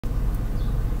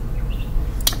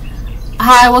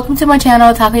Hi, welcome to my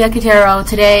channel, Takoyaki Tarot.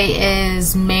 Today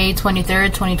is May 23rd,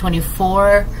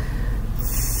 2024.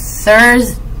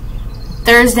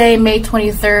 Thursday, May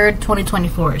 23rd,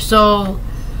 2024. So,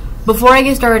 before I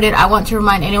get started, I want to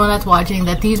remind anyone that's watching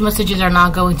that these messages are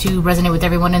not going to resonate with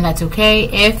everyone, and that's okay.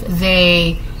 If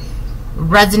they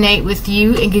resonate with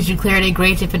you and gives you clarity,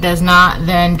 great. If it does not,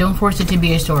 then don't force it to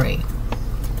be a story.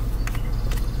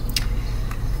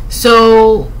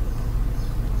 So,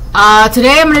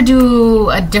 today I'm going to do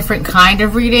a different kind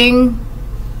of reading.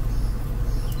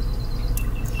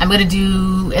 I'm going to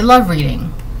do a love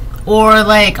reading. Or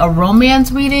like a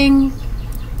romance reading.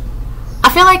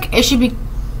 I feel like it should be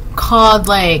called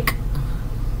like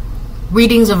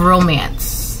readings of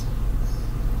romance.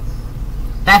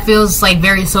 That feels like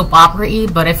very soap opera-y,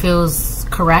 but it feels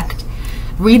correct.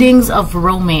 Readings of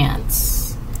romance.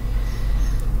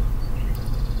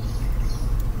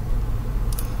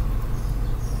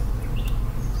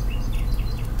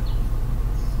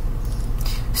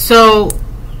 So,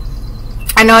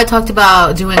 I know I talked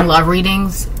about doing love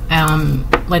readings,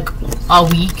 like all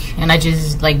week, and I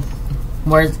just I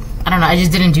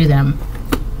just didn't do them.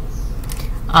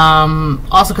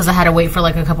 Also because I had to wait for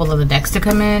like a couple of the decks to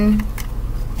come in,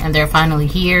 and they're finally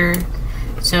here,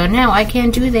 so now I can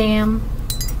do them.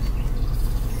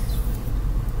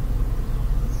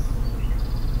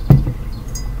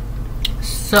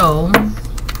 So,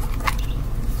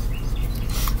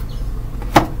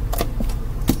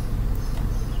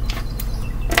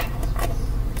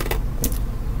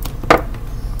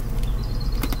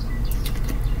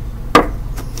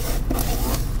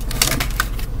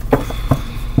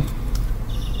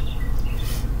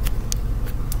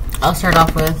 I'll start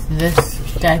off with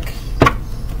this deck.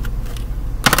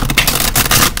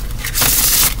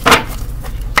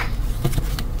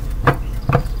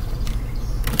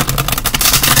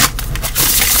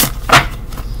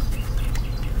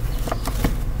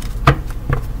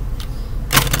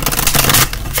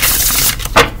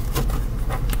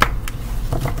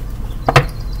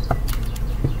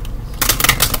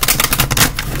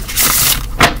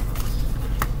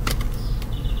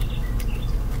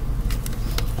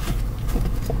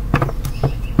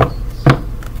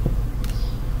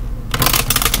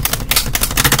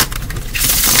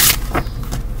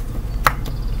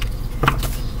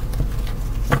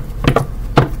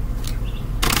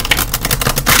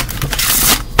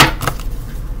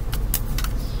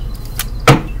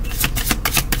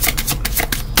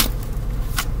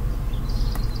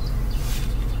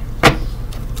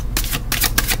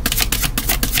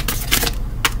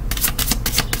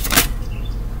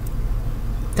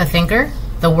 The thinker,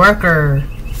 the worker,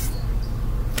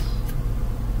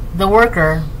 the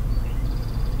worker.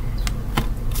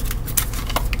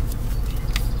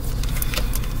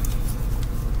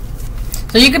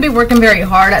 So you could be working very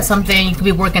hard at something. You could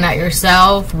be working at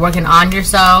yourself, working on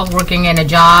yourself, working in a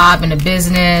job, in a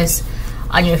business,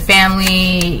 on your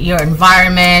family, your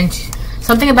environment.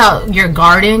 Something about your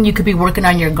garden. You could be working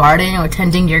on your garden or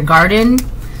tending your garden.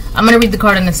 I'm going to read the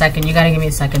card in a second. You got to give me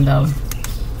a second though.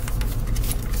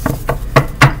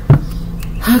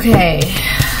 Okay,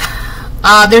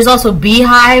 there's also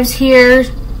beehives here.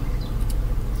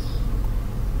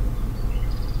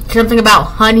 Something about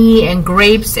honey and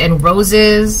grapes and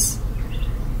roses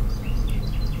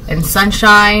and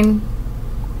sunshine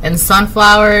and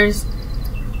sunflowers.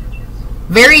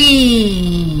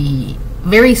 Very,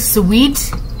 very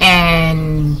sweet,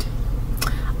 and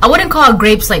I wouldn't call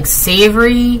grapes like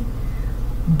savory,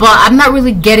 but I'm not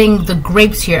really getting the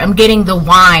grapes here. I'm getting the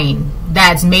wine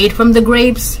that's made from the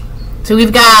grapes. So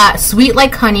we've got sweet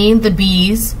like honey, the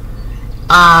bees,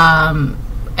 and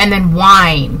then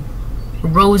wine,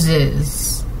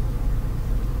 roses.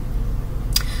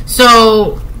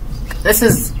 So this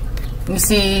is, you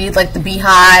see like the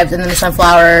beehives and then the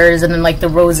sunflowers and then like the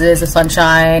roses, the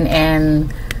sunshine,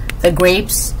 and the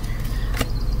grapes.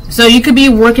 So you could be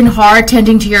working hard,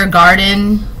 tending to your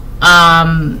garden,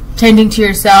 tending to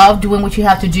yourself, doing what you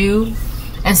have to do.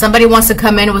 And somebody wants to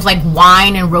come in with like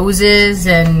wine and roses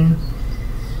and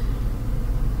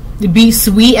be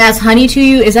sweet as honey to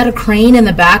you. Is that a crane in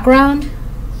the background?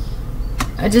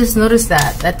 I just noticed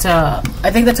that. That's a,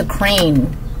 I think that's a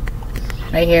crane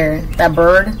right here. That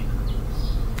bird.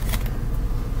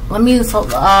 Let me,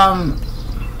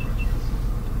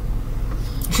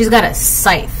 she's got a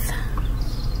scythe.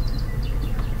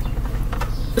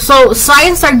 So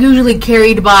scythes are usually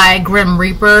carried by Grim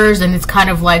Reapers, and it's kind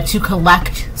of like to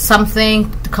collect something,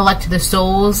 to collect the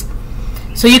souls.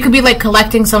 So you could be like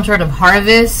collecting some sort of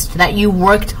harvest that you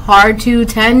worked hard to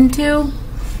tend to.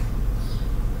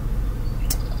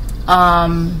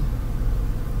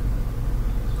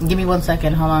 Give me 1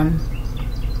 second, hold on.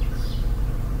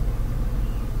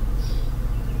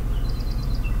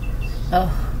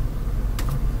 Oh.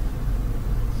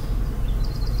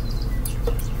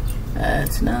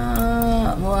 That's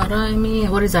not what I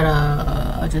mean. What is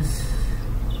that?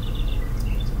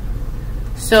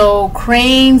 So,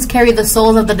 cranes carry the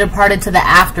souls of the departed to the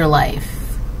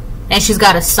afterlife. And she's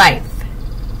got a scythe.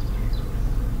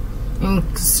 And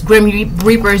Grim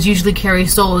Reapers usually carry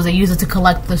souls. They use it to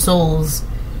collect the souls.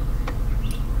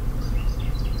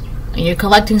 And you're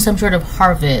collecting some sort of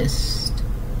harvest.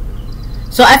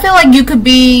 So I feel like you could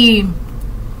be,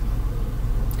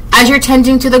 as you're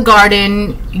tending to the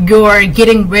garden, you're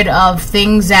getting rid of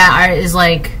things that is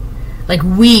like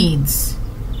weeds.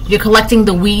 You're collecting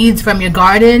the weeds from your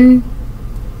garden.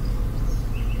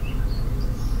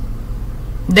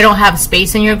 They don't have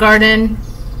space in your garden.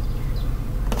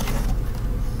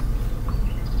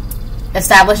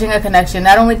 Establishing a connection.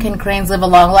 Not only can cranes live a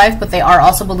long life, but they are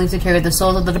also believed to carry the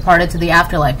souls of the departed to the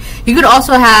afterlife. You could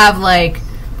also have like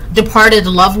departed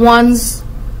loved ones,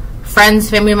 friends,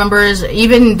 family members,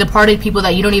 even departed people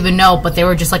that you don't even know, but they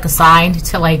were just like assigned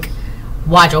to like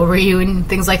watch over you and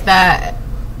things like that.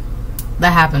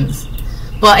 That happens.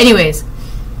 But anyways,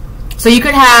 so you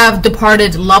could have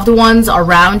departed loved ones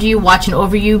around you, watching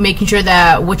over you, making sure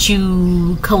that what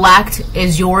you collect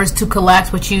is yours to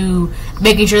collect,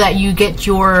 making sure that you get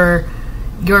your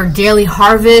daily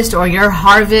harvest or your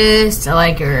harvest,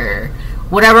 like your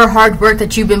whatever hard work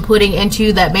that you've been putting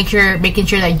into that, making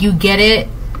sure that you get it.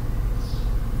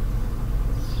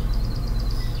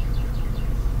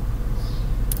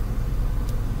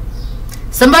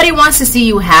 Somebody wants to see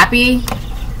you happy.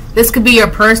 This could be your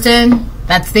person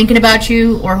that's thinking about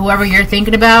you, or whoever you're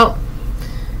thinking about.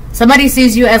 Somebody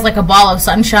sees you as like a ball of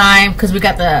sunshine, because we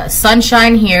got the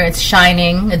sunshine here. It's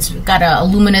shining. It's got a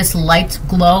luminous light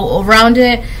glow around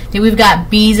it. Then we've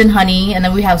got bees and honey, and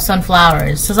then we have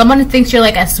sunflowers. So someone thinks you're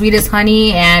like as sweet as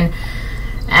honey and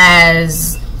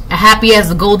as happy as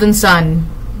the golden sun.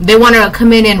 They want to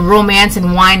come in and romance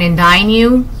and wine and dine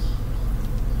you.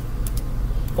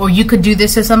 Or you could do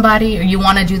this to somebody, or you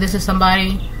want to do this to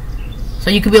somebody. So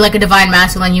you could be like a divine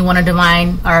masculine, you want to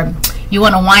wine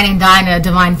and dine a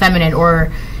divine feminine,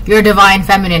 or you're a divine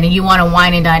feminine and you want to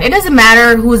wine and dine. It doesn't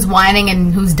matter who's whining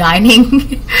and who's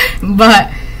dining,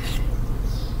 but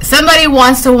somebody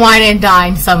wants to wine and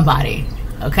dine somebody,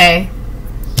 okay?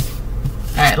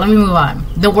 Alright, let me move on.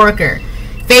 The worker.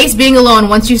 Face being alone.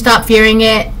 Once you stop fearing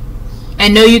it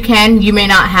and know you can, you may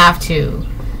not have to.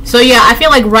 So yeah, I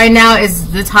feel like right now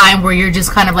is the time where you're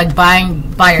just kind of like buying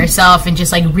by yourself and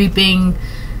just like reaping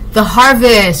the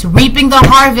harvest. Reaping the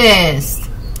harvest.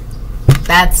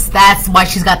 That's why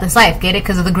she's got the scythe. Get it?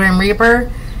 Because of the Grim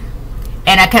Reaper.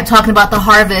 And I kept talking about the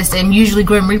harvest, and usually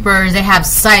Grim Reapers, they have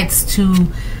scythes to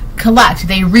collect.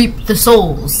 They reap the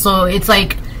souls. So it's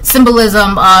like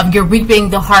symbolism of you're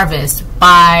reaping the harvest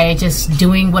by just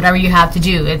doing whatever you have to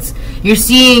do. You're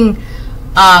seeing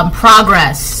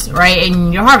progress, right,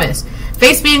 in your harvest.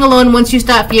 Face being alone. Once you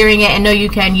stop fearing it and know you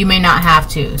can, you may not have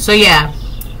to. So yeah,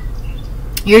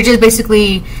 you're just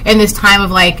basically in this time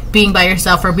of like being by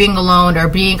yourself, or being alone, or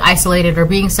being isolated, or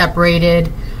being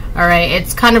separated. All right,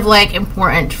 it's kind of like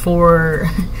important for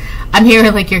I'm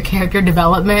hearing like your character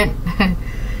development.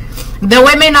 Though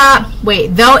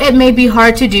it may be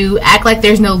hard to do, act like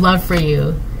there's no love for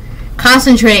you.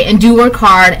 Concentrate and do work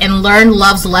hard and learn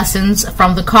love's lessons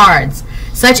from the cards.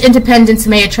 Such independence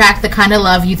may attract the kind of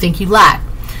love you think you lack.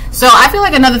 So I feel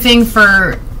like another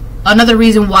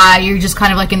reason why you're just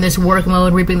kind of like in this work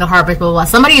mode, reaping the harvest, blah, blah, blah.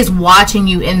 Somebody is watching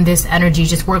you in this energy,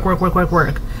 just work,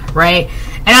 right?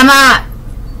 And I'm not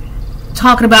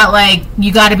talking about like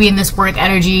you got to be in this work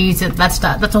energy. That's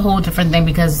a whole different thing,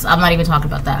 because I'm not even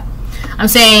talking about that. I'm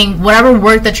saying whatever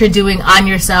work that you're doing on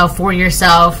yourself, for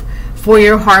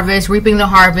your harvest, reaping the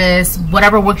harvest,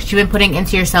 whatever work that you've been putting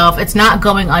into yourself, it's not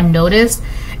going unnoticed.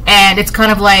 And it's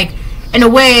kind of like, in a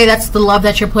way, that's the love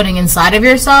that you're putting inside of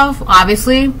yourself,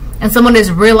 obviously. And someone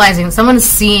is realizing, someone is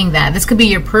seeing that. This could be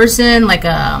your person, like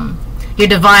your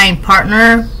divine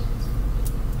partner,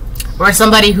 or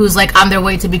somebody who's like on their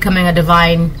way to becoming a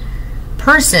divine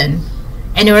person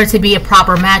in order to be a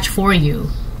proper match for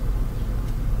you.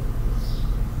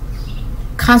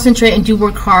 Concentrate and do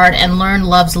work hard and learn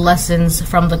love's lessons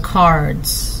from the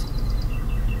cards.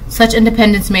 Such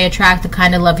independence may attract the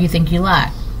kind of love you think you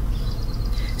lack.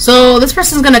 So this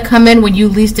person's going to come in when you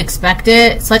least expect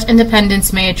it. Such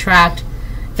independence may attract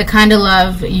the kind of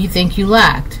love you think you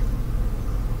lacked.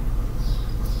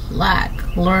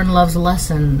 Learn love's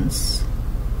lessons.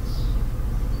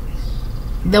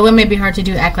 Though it may be hard to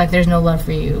do, act like there's no love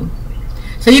for you.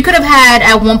 So you could have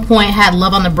at one point had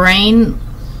love on the brain,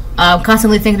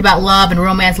 constantly thinking about love and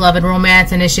romance,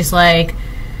 and it's just like,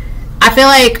 I feel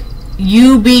like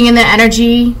you being in the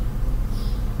energy,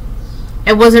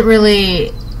 it wasn't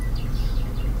really,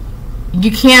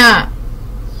 you can't,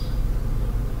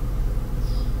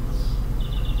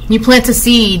 you plant a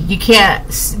seed, you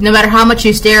can't, no matter how much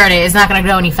you stare at it, it's not going to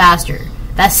grow any faster.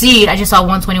 That seed, I just saw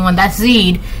 121, that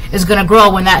seed is going to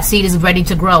grow when that seed is ready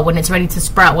to grow, when it's ready to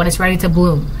sprout, when it's ready to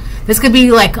bloom. This could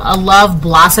be like a love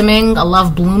blossoming, a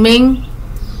love blooming.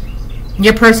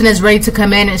 Your person is ready to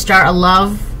come in and start a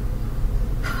love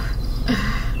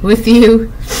with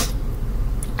you.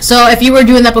 So if you were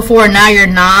doing that before, now you're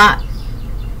not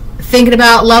thinking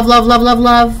about love, love, love, love,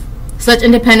 love. Such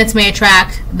independence may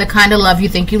attract the kind of love you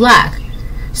think you lack.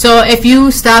 So if you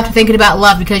stopped thinking about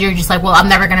love because you're just like, well, I'm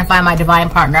never going to find my divine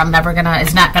partner, I'm never going to,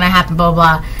 it's not going to happen, blah,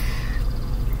 blah.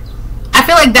 I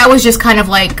feel like that was just kind of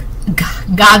like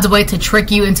God's way to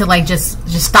trick you into like just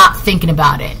stop thinking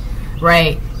about it,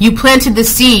 right? You planted the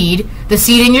seed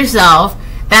in yourself.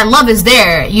 That love is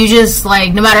there. You just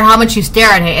like, no matter how much you stare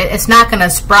at it, it's not gonna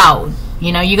sprout.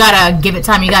 You know, you gotta give it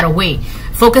time. You gotta wait.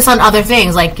 Focus on other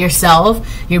things like yourself,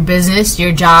 your business,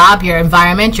 your job, your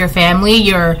environment, your family,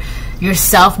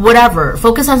 yourself, whatever.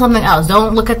 Focus on something else.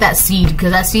 Don't look at that seed,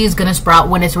 because that seed is gonna sprout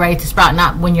when it's ready to sprout,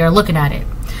 not when you're looking at it.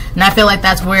 And I feel like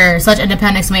that's where such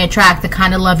independence may attract the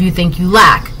kind of love you think you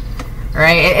lack. All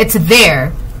right, it's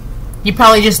there. You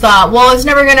probably just thought, well, it's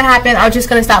never gonna happen. I'm just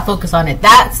gonna stop focus on it.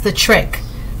 That's the trick.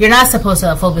 You're not supposed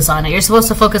to focus on it. You're supposed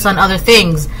to focus on other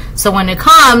things. So when it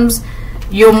comes,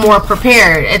 you're more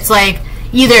prepared. It's like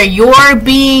either you're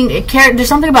being, there's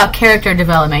something about character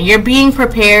development. You're being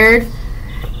prepared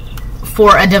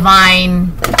for a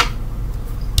divine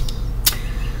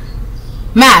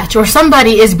match, or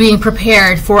somebody is being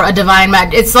prepared for a divine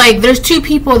match. It's like there's two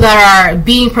people that are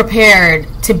being prepared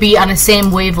to be on the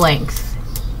same wavelength.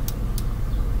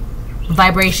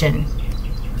 Vibration.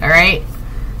 All right?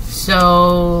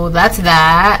 So that's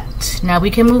that. Now we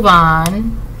can move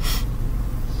on.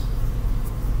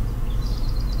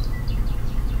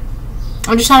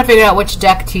 I'm just trying to figure out which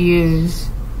deck to use.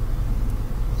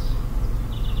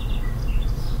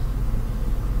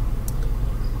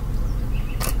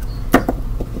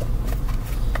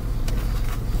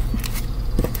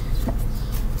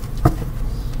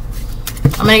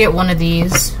 I'm gonna get one of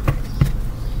these.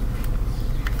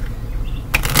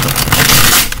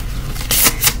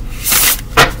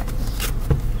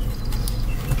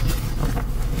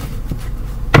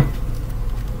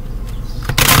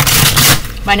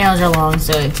 My nails are long,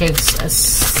 so it takes a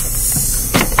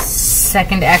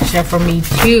second extra for me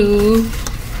to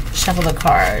shuffle the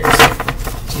cards.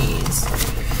 Jeez.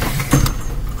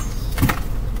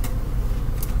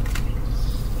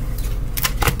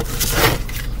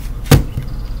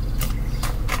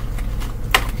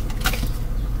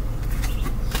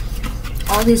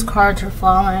 All these cards are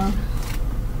falling.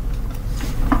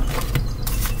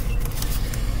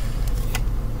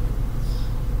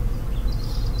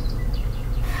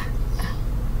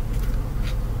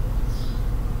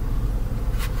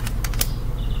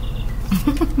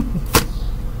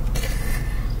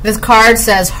 This card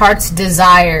says Heart's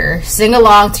Desire. Sing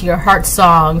along to your heart's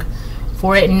song,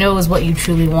 for it knows what you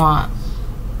truly want.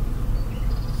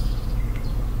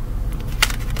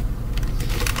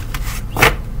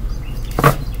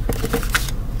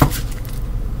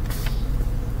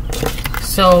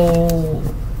 So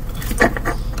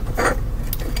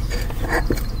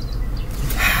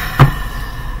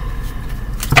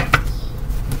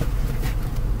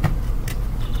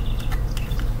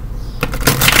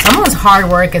someone's hard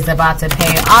work is about to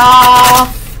pay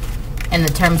off in the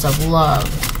terms of love.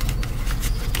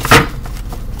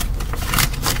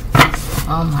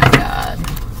 Oh my God.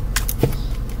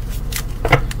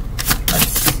 Let's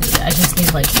see. I just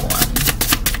need like one.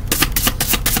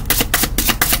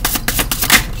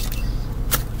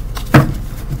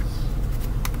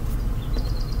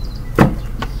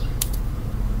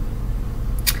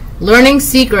 Learning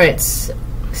secrets.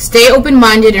 Stay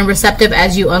open-minded and receptive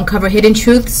as you uncover hidden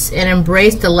truths and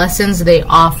embrace the lessons they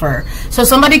offer. So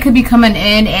somebody could be coming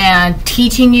in and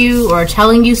teaching you or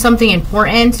telling you something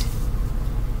important.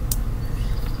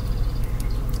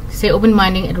 Stay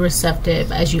open-minded and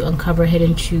receptive as you uncover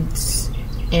hidden truths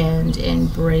and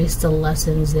embrace the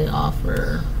lessons they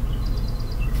offer.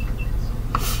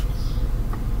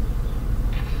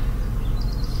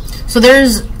 So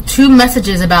there's two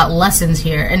messages about lessons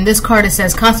here. And this card, it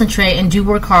says, concentrate and do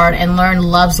work hard and learn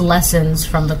love's lessons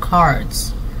from the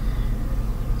cards.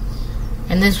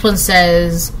 And this one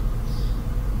says,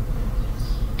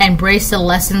 embrace the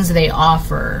lessons they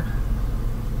offer.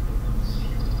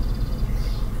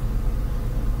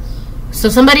 So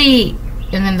somebody,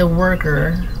 and then the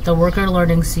worker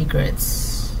learning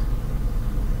secrets.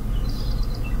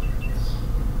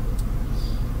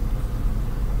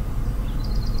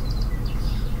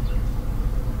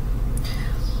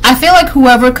 feel like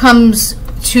whoever comes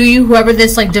to you, whoever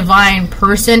this like divine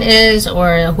person is,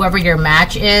 or whoever your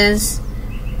match is,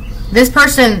 this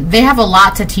person, they have a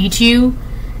lot to teach you.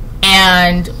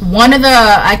 And one of the,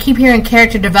 I keep hearing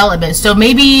character development. So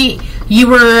maybe you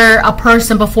were a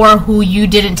person before who you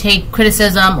didn't take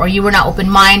criticism, or you were not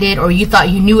open-minded, or you thought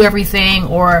you knew everything,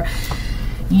 or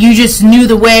you just knew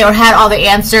the way or had all the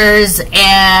answers,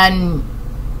 and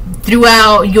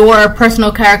throughout your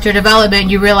personal character development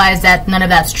you realize that none of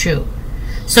that's true.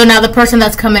 So now the person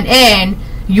that's coming in,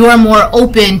 you're more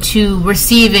open to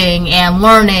receiving and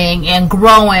learning and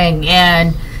growing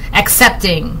and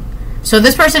accepting. So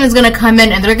this person is going to come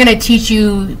in and they're going to teach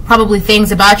you probably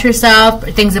things about yourself,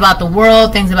 things about the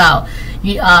world, things about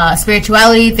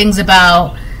spirituality, things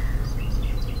about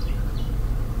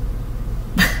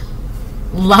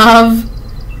love.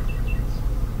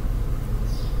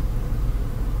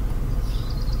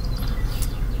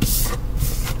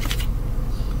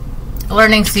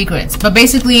 Learning secrets. But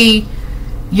basically,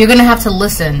 you're going to have to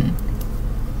listen.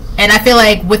 And I feel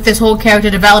like with this whole character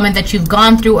development that you've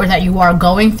gone through, or that you are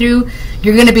going through,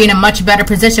 you're going to be in a much better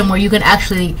position where you can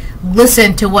actually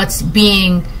listen to what's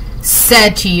being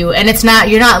said to you. And it's not,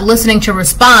 you're not listening to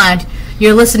respond,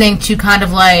 you're listening to kind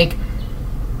of like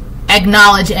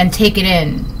acknowledge and take it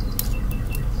in.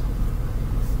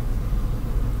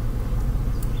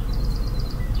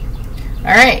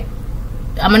 Alright,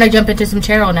 I'm going to jump into some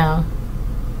tarot now.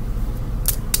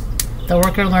 The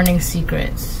worker learning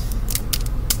secrets.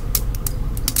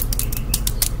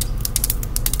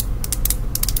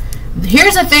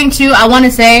 Here's the thing too, I want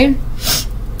to say,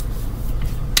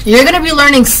 you're going to be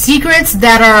learning secrets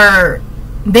that are,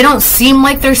 they don't seem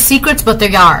like they're secrets, but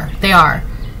they are.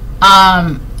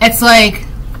 It's like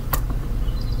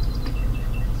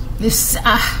this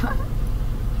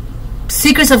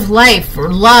secrets of life or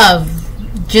love.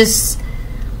 Just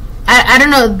I don't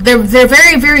know. They're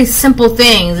very, very simple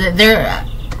things.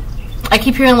 I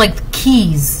keep hearing like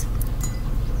keys.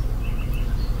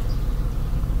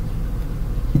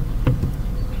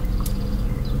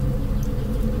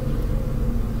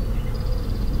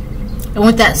 And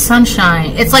with that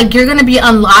sunshine, it's like you're going to be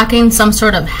unlocking some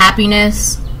sort of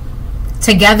happiness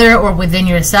together or within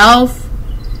yourself.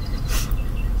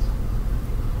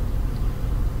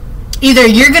 Either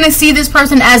you're going to see this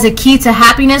person as a key to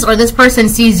happiness, or this person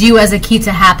sees you as a key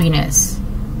to happiness.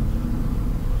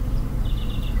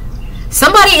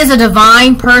 Somebody is a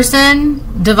divine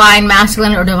person, divine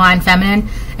masculine or divine feminine,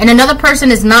 and another person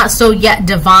is not so yet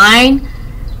divine,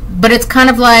 but it's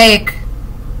kind of like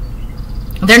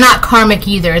they're not karmic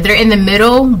either. They're in the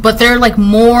middle, but they're like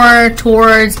more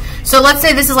towards, so let's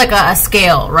say this is like a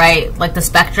scale, right? Like the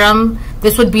spectrum.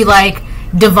 This would be like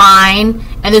divine,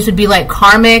 and this would be like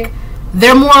karmic.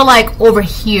 They're more like over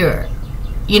here,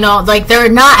 you know, like they're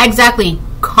not exactly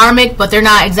karmic, but they're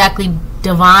not exactly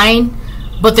divine,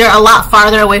 but they're a lot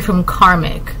farther away from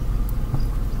karmic.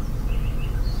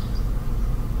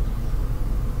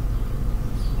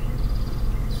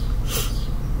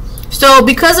 So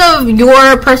because of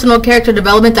your personal character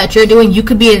development that you're doing, you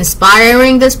could be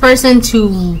inspiring this person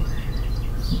to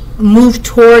move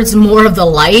towards more of the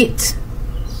light.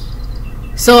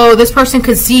 So this person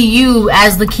could see you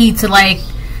as the key to like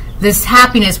this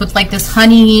happiness with like this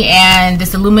honey and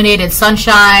this illuminated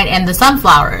sunshine and the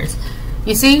sunflowers.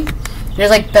 You see?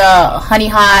 There's like the honey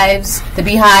hives, the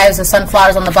beehives, the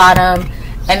sunflowers on the bottom,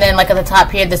 and then like at the top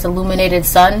here, this illuminated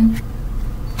sun.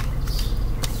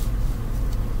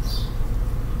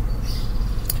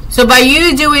 So by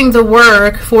you doing the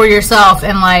work for yourself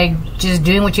and like just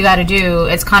doing what you got to do,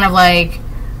 it's kind of like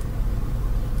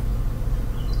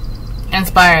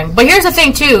inspiring. But here's the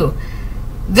thing too,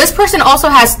 this person also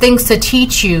has things to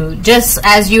teach you, just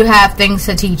as you have things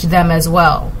to teach them as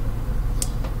well.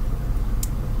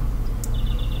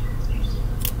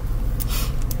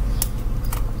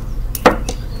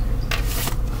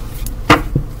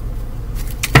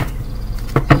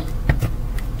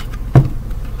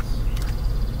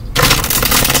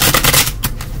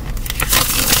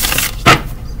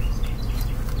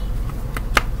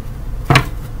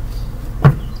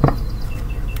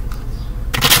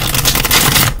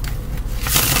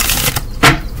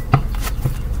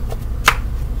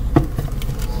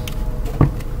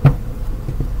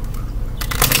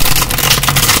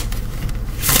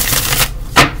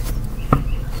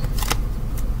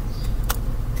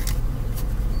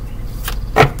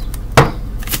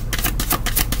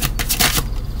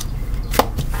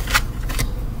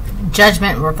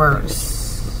 Judgment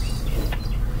reverse.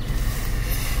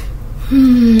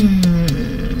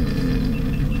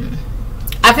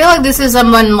 I feel like this is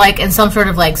someone like in some sort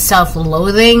of like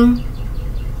self-loathing.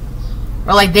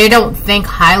 or like they don't think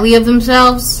highly of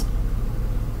themselves.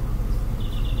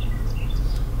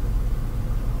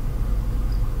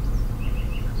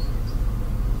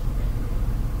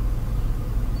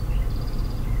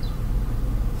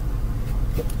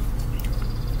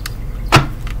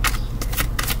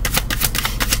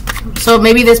 So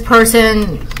maybe this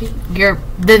person,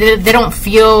 they don't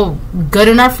feel good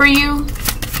enough for you.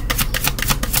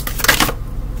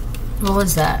 What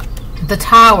was that? The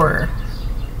Tower.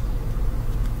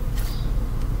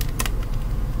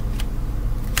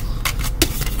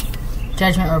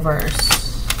 Judgment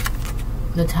reverse.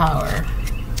 The Tower.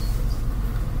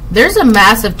 There's a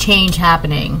massive change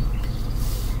happening.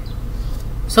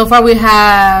 So far we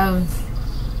have,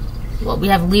 what, we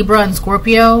have Libra and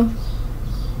Scorpio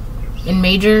in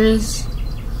majors.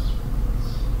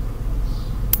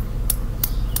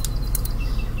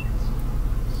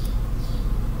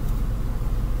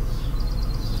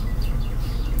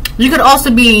 You could also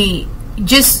be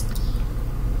just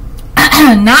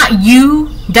not you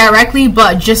directly,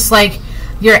 but just like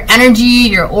your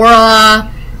energy, your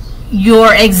aura,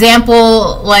 your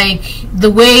example, like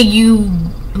the way you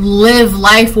live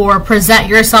life or present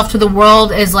yourself to the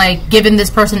world is like giving this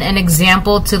person an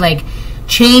example to like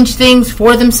change things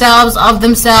for themselves, of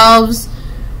themselves.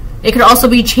 It could also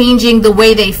be changing the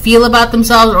way they feel about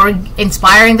themselves or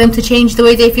inspiring them to change the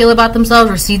way they feel about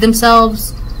themselves or see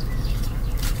themselves.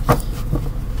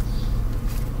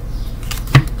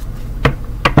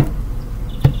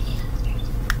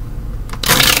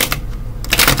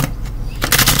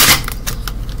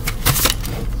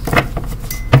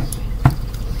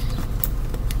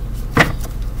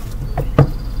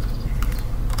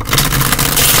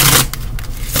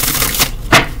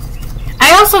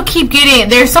 Also keep getting,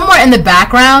 there's somewhere in the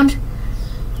background,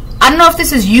 I don't know if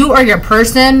this is you or your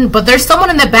person, but there's someone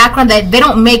in the background that they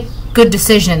don't make good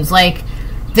decisions. Like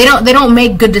they don't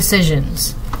make good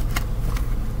decisions.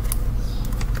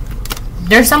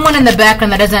 There's someone in the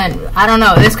background that doesn't, I don't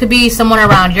know, this could be someone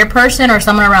around your person or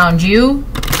someone around you,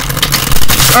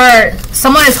 or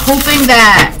someone is hoping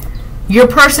that your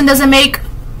person doesn't make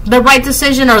the right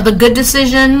decision or the good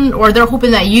decision, or they're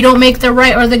hoping that you don't make the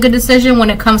right or the good decision when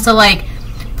it comes to like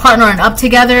partnering up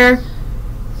together.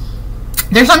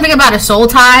 There's something about a soul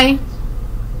tie.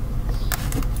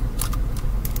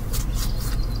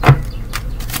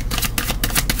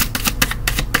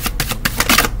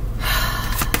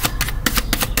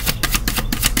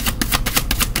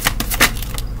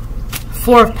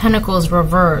 Four of Pentacles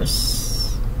reverse.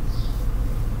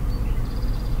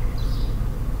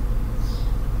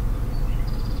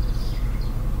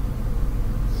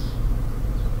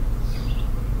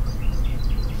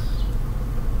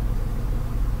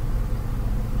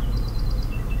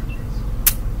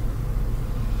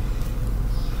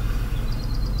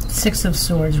 Six of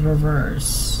Swords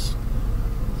reverse.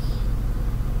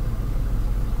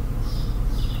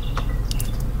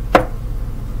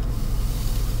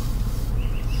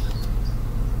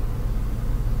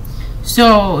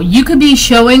 So you could be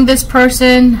showing this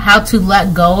person how to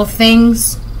let go of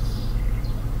things.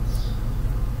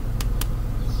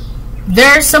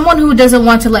 There's someone who doesn't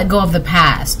want to let go of the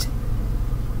past.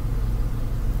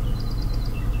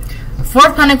 Four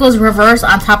of Pentacles reverse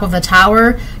on top of the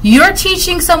Tower. You're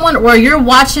teaching someone, or you're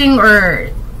watching, or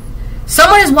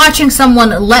someone is watching someone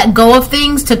let go of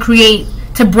things to create,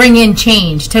 to bring in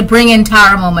change, to bring in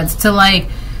Tower moments, to like,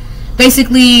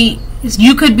 basically,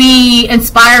 you could be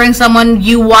inspiring someone,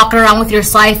 you walking around with your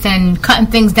scythe and cutting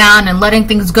things down and letting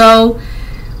things go,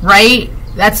 right?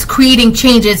 That's creating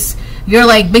changes. You're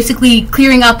like basically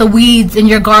clearing out the weeds in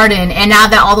your garden, and now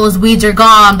that all those weeds are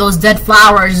gone, those dead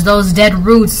flowers, those dead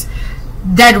roots,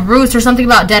 or something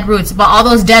about dead roots, but all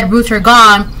those dead roots are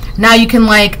gone. Now you can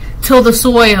like till the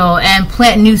soil and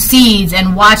plant new seeds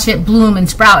and watch it bloom and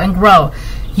sprout and grow.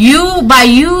 By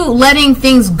you letting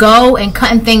things go and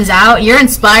cutting things out, you're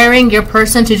inspiring your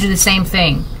person to do the same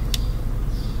thing.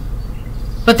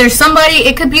 But there's somebody,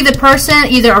 it could be the person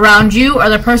either around you or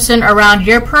the person around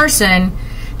your person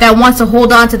that wants to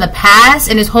hold on to the past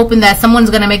and is hoping that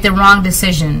someone's going to make the wrong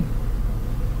decision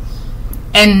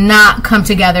and not come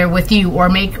together with you, or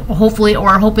hopefully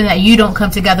hoping that you don't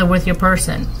come together with your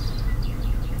person.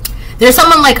 There's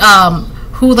someone like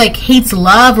who like hates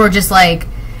love, or just like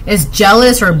is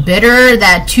jealous or bitter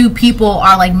that two people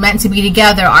are like meant to be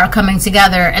together, are coming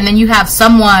together. And then you have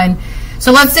someone,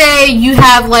 so let's say you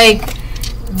have like,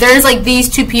 there's like these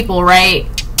two people, right,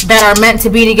 that are meant to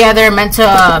be together, meant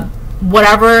to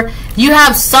whatever. You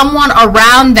have someone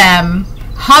around them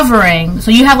hovering. So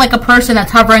you have like a person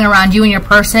that's hovering around you and your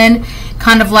person,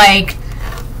 kind of like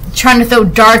trying to throw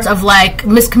darts of like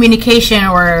miscommunication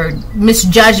or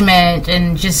misjudgment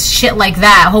and just shit like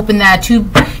that, hoping that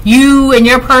you and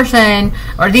your person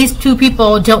or these two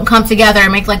people don't come together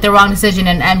and make like the wrong decision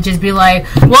and just be like,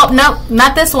 well, nope,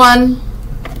 not this one.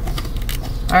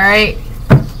 Alright?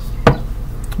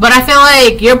 But I feel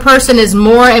like your person is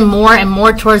more and more and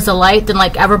more towards the light than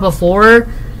like ever before.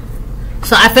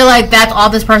 So I feel like that's all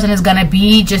this person is gonna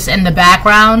be, just in the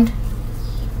background.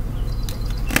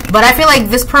 But I feel like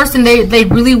this person, they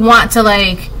really want to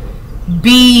like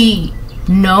be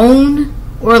known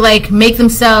or like make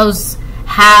themselves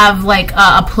have like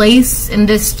a place in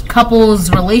this couple's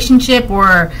relationship,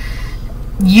 or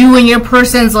you and your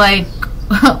person's like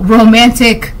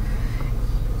romantic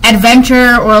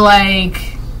adventure, or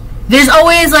like there's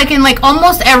always like in like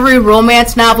almost every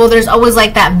romance novel there's always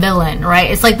like that villain,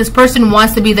 right? It's like this person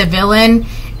wants to be the villain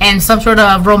in some sort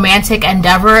of romantic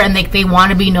endeavor, and like they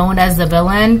want to be known as the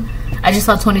villain. I just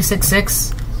saw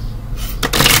 26-6.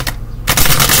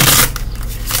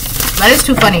 That is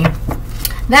too funny.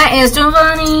 That is too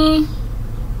funny.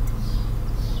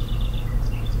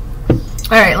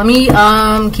 Alright, let me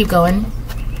keep going.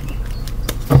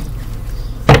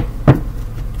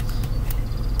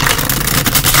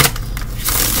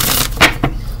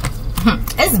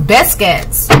 It's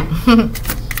biscuits.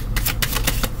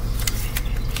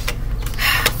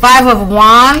 5 of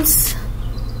Wands.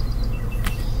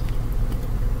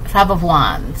 5 of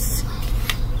Wands.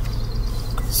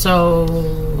 So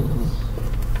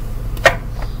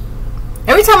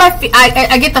every time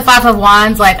I get the 5 of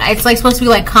Wands, like it's like supposed to be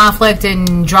like conflict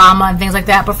and drama and things like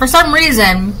that. But for some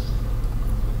reason,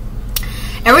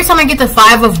 every time I get the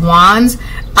 5 of Wands,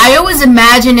 I always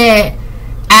imagine it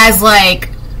as like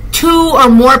 2 or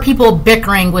more people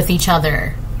bickering with each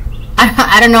other.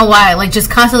 I don't know why. Like just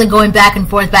constantly going back and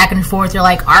forth, back and forth. They're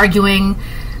like arguing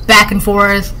back and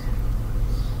forth.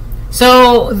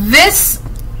 So this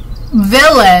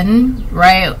villain,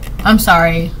 right? I'm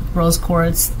sorry, rose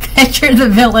quartz, that you're the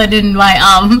villain in my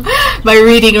my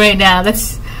reading right now.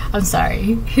 I'm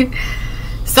sorry.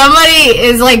 Somebody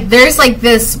is like, there's like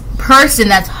this person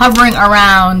that's hovering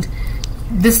around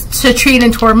this citrine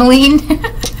and tourmaline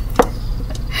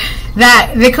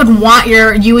that they could want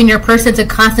you and your person to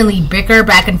constantly bicker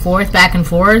back and forth,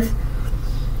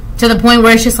 to the point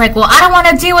where it's just like, well, I don't want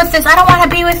to deal with this. I don't want to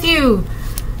be with you.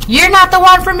 You're not the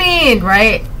one for me,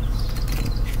 right?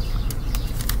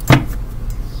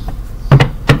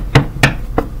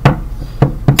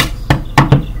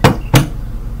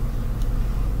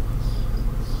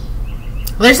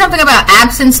 There's something about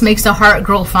absence makes the heart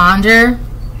grow fonder.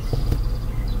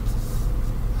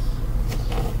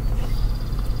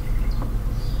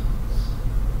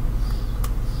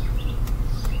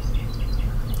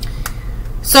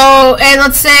 So, and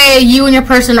let's say you and your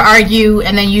person argue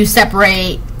and then you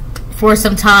separate for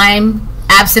some time.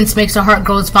 Absence makes the heart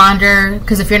grows fonder,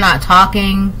 because if you're not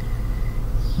talking,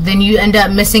 then you end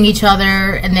up missing each other.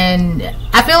 And then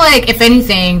I feel like, if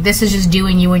anything, this is just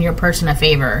doing you and your person a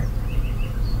favor.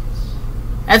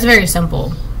 That's very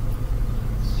simple.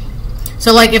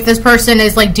 So like if this person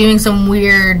is like doing some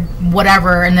weird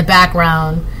whatever in the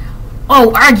background,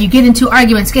 oh, argue, get into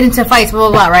arguments, get into fights, blah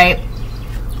blah blah, right?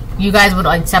 You guys would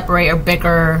like separate or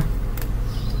bicker,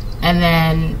 and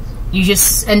then you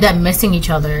just end up missing each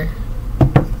other,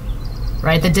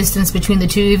 right? The distance between the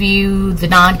two of you, the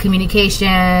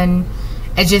non-communication,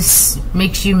 it just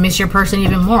makes you miss your person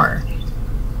even more.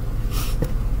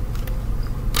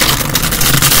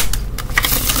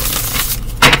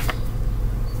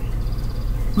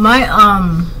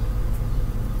 My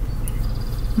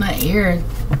ear,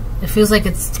 it feels like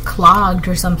it's clogged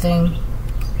or something.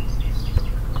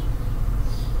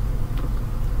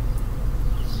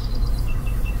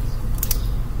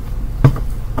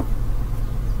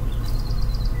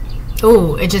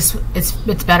 Oh, it's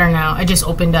better now. It just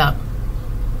opened up.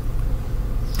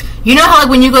 You know how like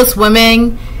when you go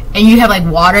swimming and you have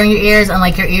like water in your ears and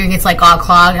like your ear gets like all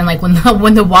clogged, and like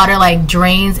when the water like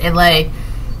drains, it like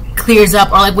clears up,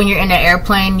 or like when you're in an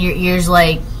airplane, your ears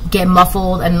like get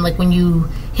muffled, and like when you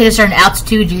hit a certain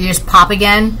altitude, your ears pop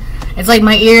again. It's like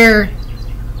my ear,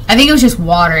 I think it was just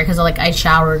water, because like I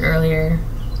showered earlier.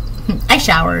 I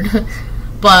showered,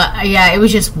 but yeah, it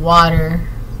was just water.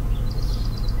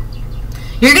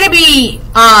 You're gonna be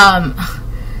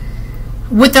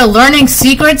with the learning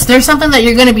secrets, there's something that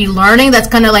you're gonna be learning that's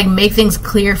gonna like make things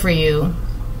clear for you,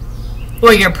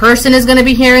 or your person is gonna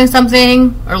be hearing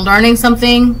something or learning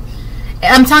something.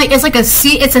 I'm telling you, it's like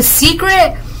it's a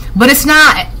secret, but it's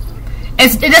not.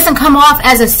 It doesn't come off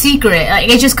as a secret. Like,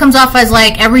 it just comes off as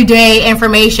like everyday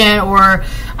information, or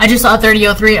I just saw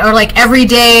 3003, or like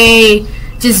everyday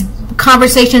just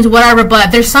conversations, whatever,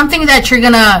 but there's something that you're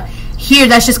gonna hear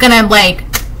that's just gonna like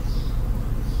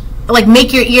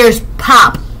make your ears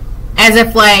pop, as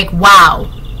if like,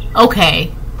 wow,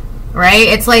 okay, right?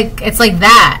 It's like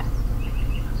that.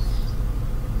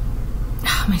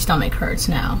 My stomach hurts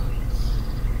now.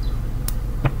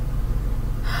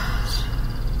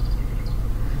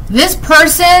 This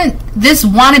person, this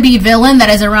wannabe villain that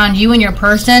is around you and your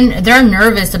person, they're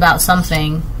nervous about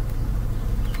something.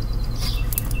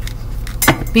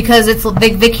 Because it's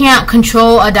they can't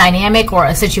control a dynamic or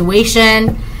a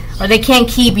situation, or they can't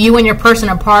keep you and your person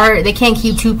apart. They can't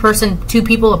keep two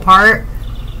people apart.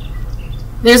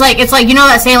 There's like, it's like, you know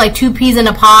that saying, like 2 peas in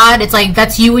a pod? It's like,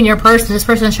 that's you and your person. This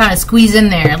person's trying to squeeze in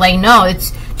there. Like, no,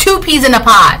 it's 2 peas in a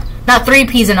pod, not 3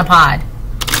 peas in a pod.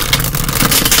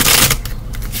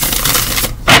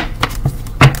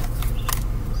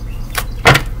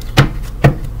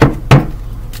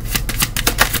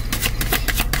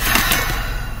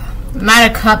 Knight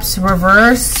of Cups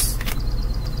reverse.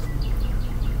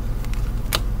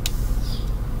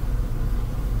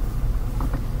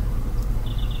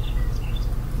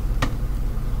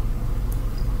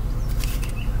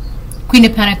 Queen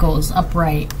of Pentacles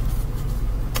upright.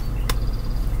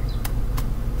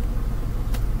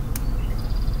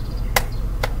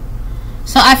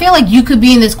 So I feel like you could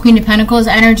be in this Queen of Pentacles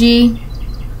energy,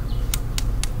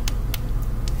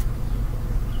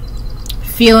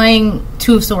 feeling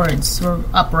 2 of Swords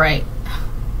upright.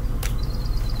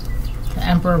 The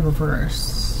Emperor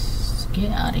reverse.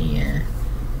 Get out of here.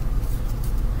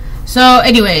 So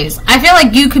anyways, I feel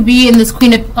like you could be in this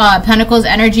Queen of Pentacles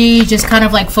energy, just kind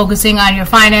of like focusing on your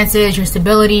finances, your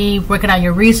stability, working on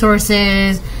your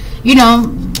resources, you know,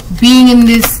 being in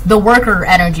the worker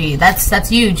energy.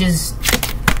 That's you, just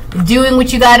doing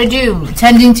what you got to do,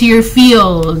 tending to your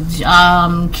field,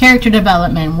 character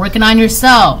development, working on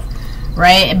yourself,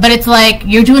 right? But it's like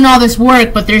you're doing all this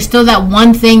work, but there's still that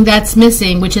one thing that's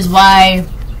missing, which is why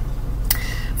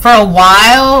for a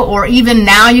while, or even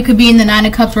now, you could be in the Nine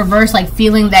of Cups reverse, like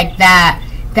feeling like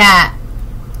that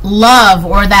love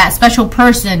or that special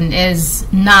person is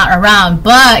not around.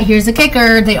 But here's the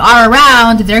kicker: they are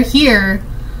around. They're here.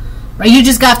 Right? You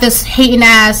just got this hating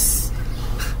ass.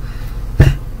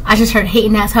 I just heard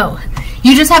hating ass hoe.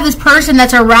 You just have this person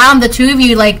that's around the two of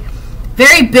you, like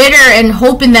very bitter and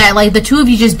hoping that like the two of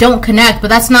you just don't connect. But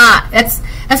that's not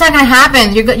gonna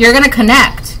happen. You're gonna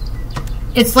connect.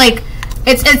 It's like.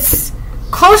 It's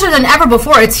closer than ever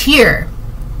before. It's here.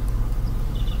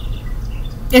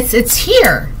 It's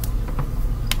here.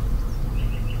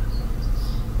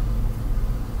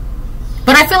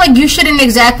 But I feel like you shouldn't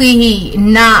exactly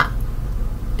not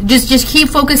just keep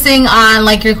focusing on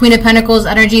like your Queen of Pentacles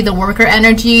energy, the worker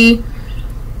energy.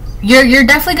 You're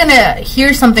definitely gonna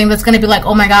hear something that's gonna be like,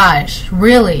 oh my gosh,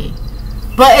 really?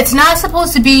 But it's not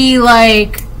supposed to be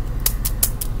like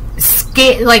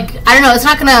like, I don't know, it's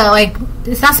not gonna like,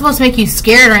 it's not supposed to make you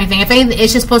scared or anything. If anything,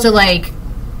 it's just supposed to like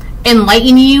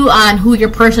enlighten you on who your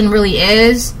person really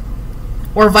is,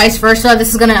 or vice versa. This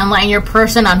is gonna enlighten your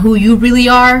person on who you really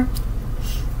are.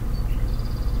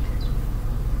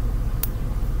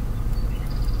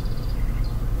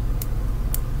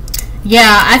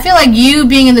 Yeah, I feel like you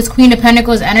being in this Queen of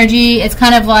Pentacles energy, it's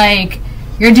kind of like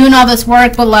you're doing all this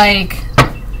work, but like,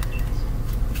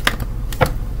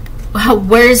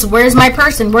 where's my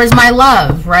person? Where's my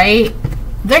love, right?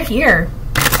 They're here.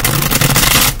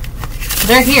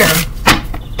 They're here.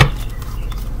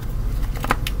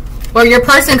 Or your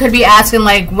person could be asking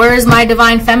like, where's my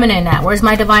divine feminine at? Where's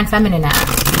my divine feminine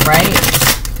at? Right?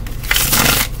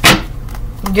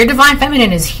 Your divine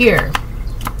feminine is here.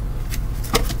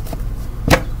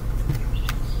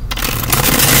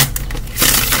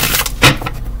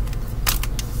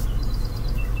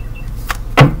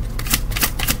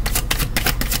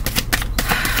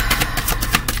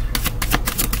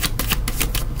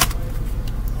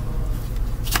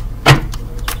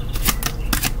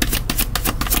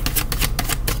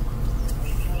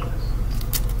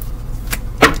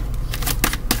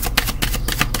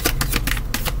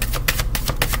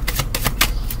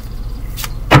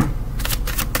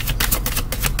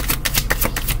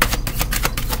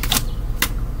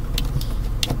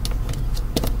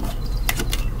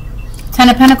 Ten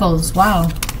of Pentacles, wow.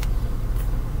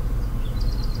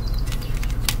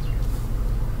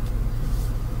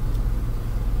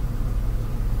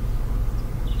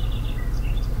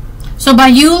 So by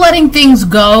you letting things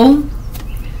go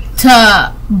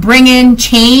to bring in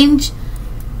change,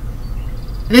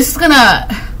 this is gonna...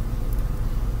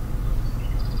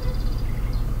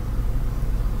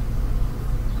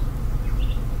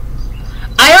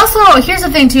 I also, here's the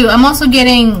thing too, I'm also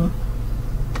getting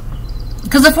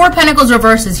because the Four of Pentacles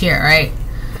reverse is here, right?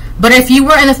 But if you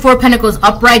were in the Four of Pentacles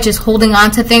upright, just holding on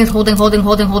to things, holding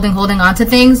on to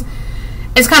things,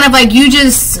 it's kind of like you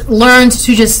just learned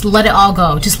to just let it all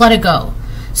go. Just let it go.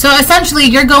 So essentially,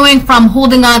 you're going from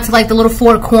holding on to like the little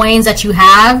 4 coins that you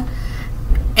have,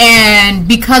 and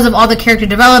because of all the character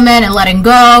development and letting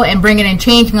go and bringing in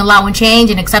change and allowing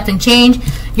change and accepting change,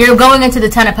 you're going into the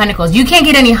 10 of Pentacles. You can't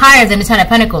get any higher than the 10 of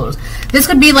Pentacles. This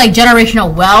could be like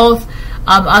generational wealth,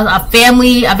 a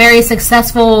family, a very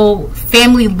successful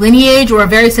family lineage, or a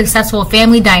very successful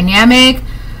family dynamic.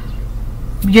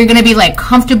 You're going to be like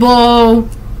comfortable,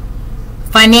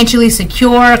 financially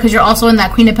secure, because you're also in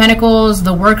that Queen of Pentacles,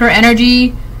 the worker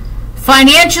energy.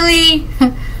 Financially,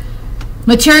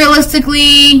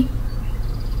 materialistically,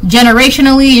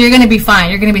 generationally, you're going to be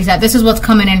fine. You're going to be set. This is what's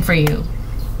coming in for you.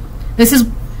 This is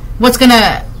what's going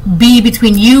to be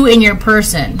between you and your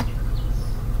person.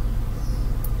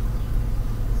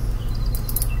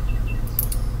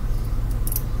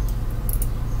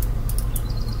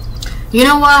 You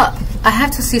know what? I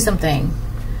have to see something,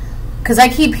 because I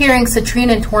keep hearing citrine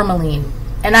and tourmaline,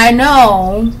 and I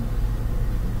know.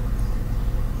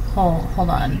 Hold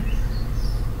on.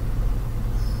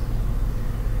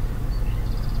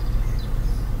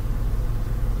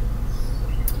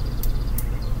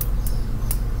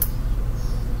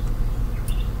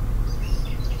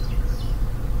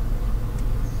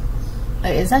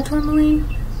 Wait, is that tourmaline?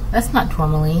 That's not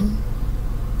tourmaline.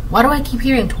 Why do I keep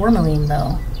hearing tourmaline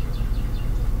though?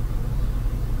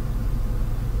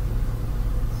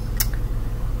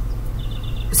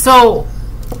 So,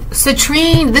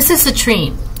 citrine, this is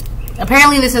citrine.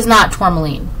 Apparently this is not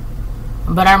tourmaline.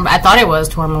 But I thought it was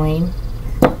tourmaline.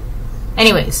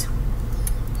 Anyways.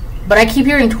 But I keep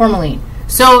hearing tourmaline.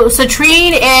 So,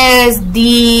 citrine is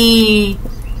the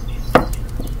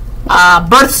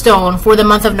birthstone for the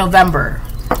month of November.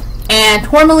 And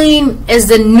tourmaline is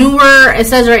the newer, it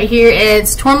says right here,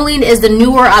 tourmaline is the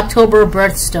newer October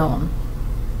birthstone.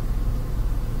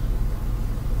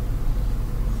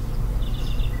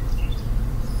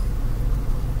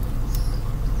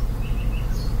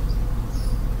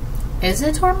 Is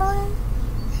it tourmaline?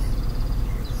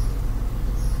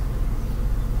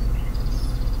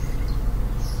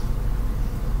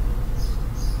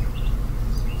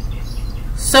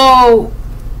 So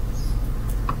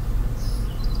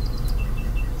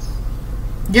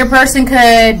your person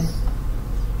could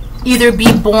either be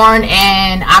born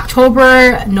in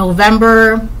October,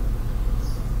 November,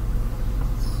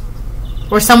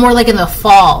 or somewhere like in the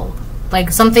fall.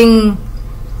 Like something,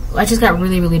 I just got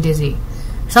really dizzy.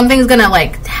 Something's gonna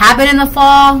like happen in the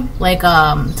fall, like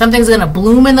something's gonna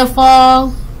bloom in the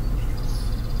fall.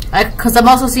 Cause I'm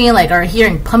also seeing like, or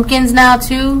hearing pumpkins now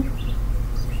too.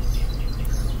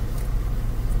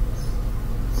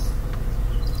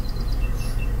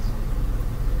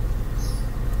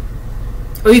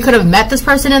 Or you could have met this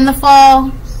person in the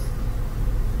fall,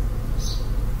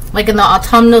 like in the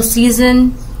autumnal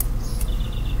season.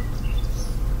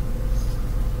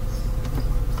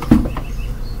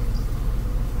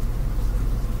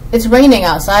 It's raining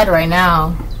outside right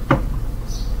now.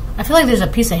 I feel like there's a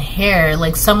piece of hair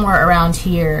like somewhere around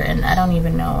here, and I don't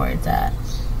even know where it's at.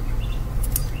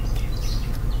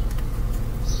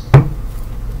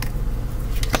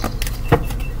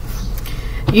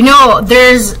 You know,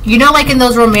 like in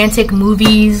those romantic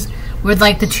movies where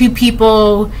like the two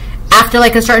people, after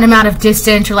like a certain amount of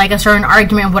distance or like a certain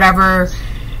argument, whatever,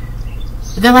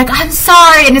 they're like, I'm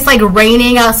sorry, and it's like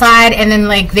raining outside, and then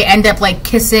like they end up like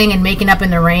kissing and making up in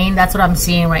the rain. That's what I'm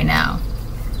seeing right now.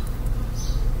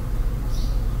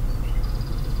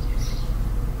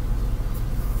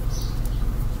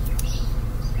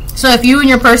 So if you and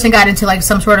your person got into like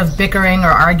some sort of bickering or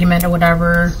argument or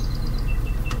whatever,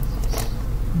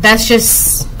 that's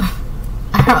just,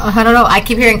 I don't know. I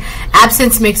keep hearing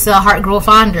absence makes the heart grow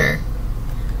fonder.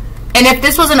 And if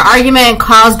this was an argument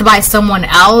caused by someone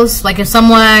else, like if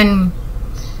someone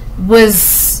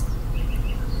was,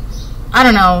 I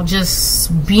don't know,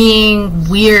 just being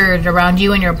weird around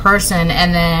you and your person,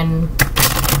 and then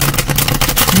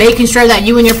making sure that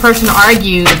you and your person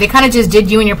argue, they kind of just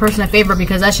did you and your person a favor,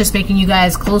 because that's just making you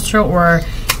guys closer, or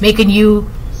making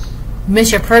you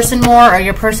miss your person more, or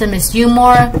your person miss you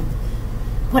more.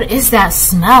 What is that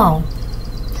smell?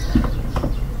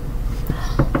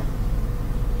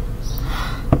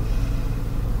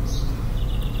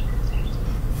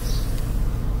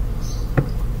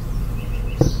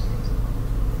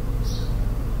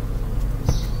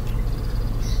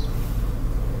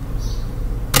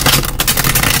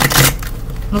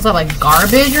 Was that like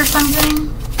garbage or something?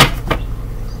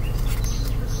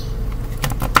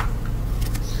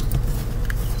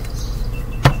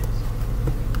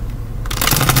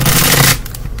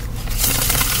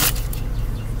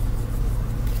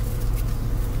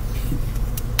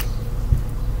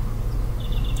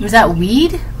 Was that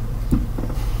weed?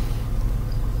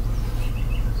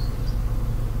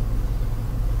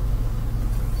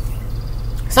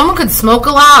 Someone could smoke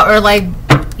a lot, or like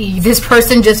this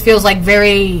person just feels like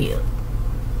very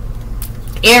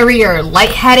airy or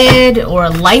lightheaded or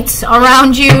light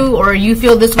around you, or you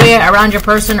feel this way around your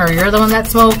person, or you're the one that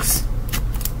smokes.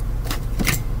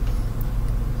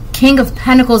 King of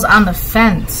Pentacles on the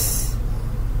fence.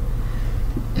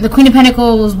 The Queen of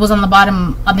Pentacles was on the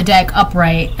bottom of the deck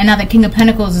upright, and now the King of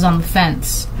Pentacles is on the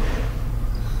fence.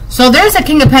 So there's a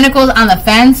King of Pentacles on the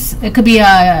fence. It could be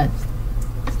a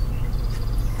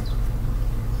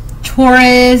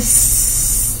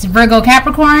Taurus, Virgo,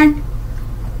 Capricorn.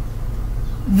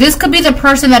 This could be the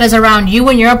person that is around you,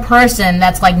 and you're a person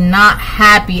that's like not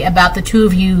happy about the two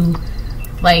of you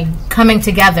like coming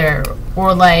together,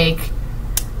 or like,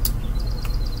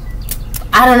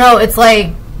 I don't know, it's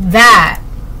like that.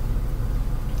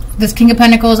 This King of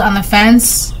Pentacles on the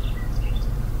fence.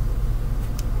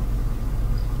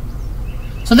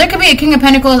 So there could be a King of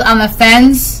Pentacles on the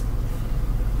fence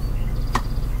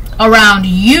around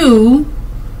you,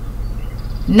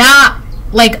 not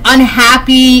like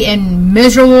unhappy and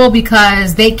miserable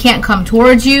because they can't come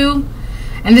towards you.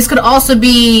 And this could also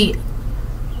be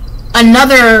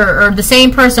another, or the same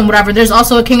person, whatever. There's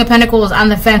also a King of Pentacles on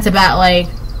the fence about like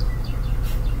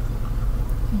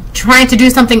trying to do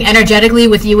something energetically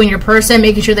with you and your person,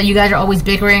 making sure that you guys are always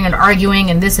bickering and arguing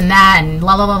and this and that and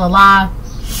la la la la la.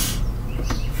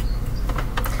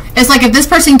 It's like if this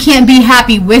person can't be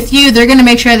happy with you, they're going to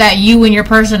make sure that you and your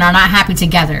person are not happy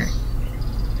together.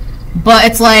 But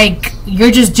it's like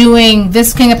you're just doing,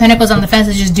 this King of Pentacles on the fence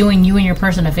is just doing you and your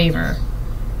person a favor.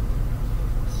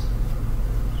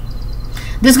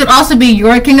 This could also be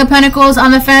your King of Pentacles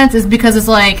on the fence, is because it's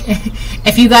like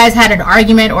if you guys had an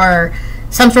argument or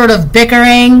some sort of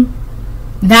bickering,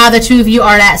 now the two of you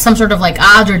are at some sort of like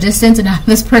odds or distance, and now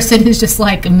this person is just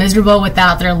like miserable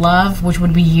without their love, which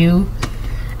would be you.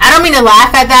 I don't mean to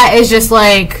laugh at that. It's just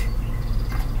like,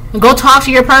 go talk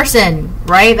to your person,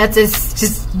 right? That's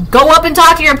just go up and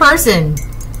talk to your person.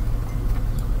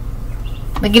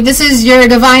 Like if this is your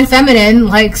divine feminine,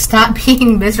 like stop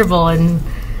being miserable and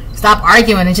stop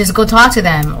arguing and just go talk to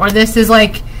them. Or this is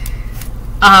like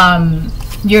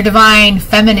your divine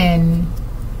feminine,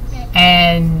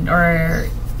 and or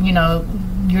you know,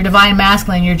 your divine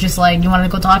masculine, you're just like, you want to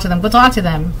go talk to them, go talk to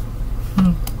them.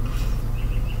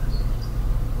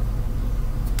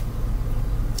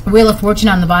 Wheel of Fortune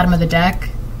on the bottom of the deck.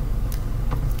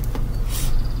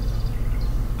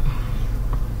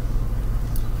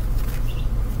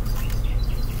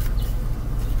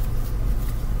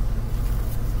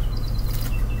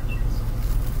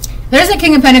 There's a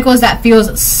King of Pentacles that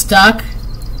feels stuck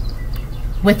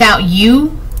without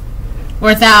you, or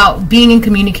without being in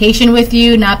communication with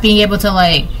you, not being able to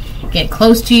like get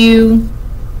close to you.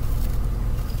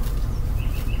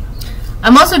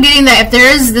 I'm also getting that if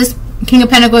there is this King of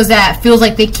Pentacles that feels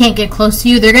like they can't get close to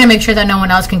you, they're going to make sure that no one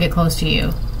else can get close to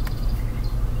you.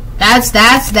 That's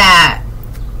that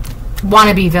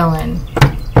wannabe villain.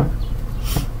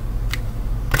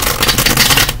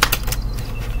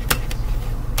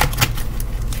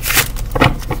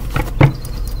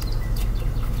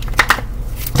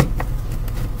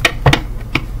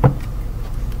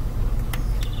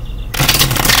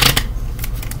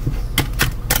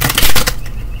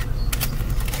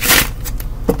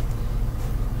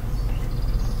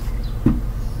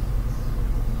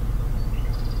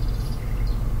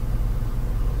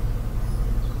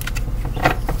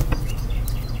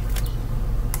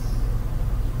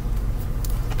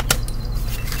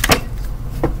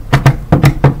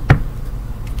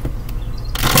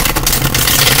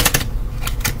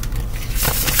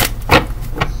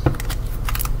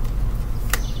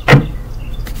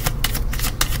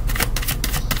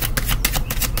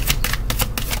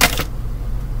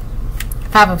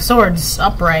 Five of Swords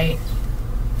upright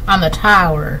on the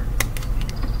Tower.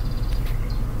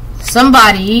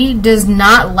 Somebody does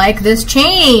not like this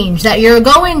change that you're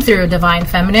going through, Divine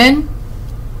Feminine.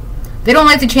 They don't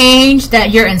like the change that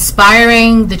you're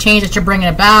inspiring, the change that you're bringing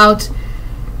about.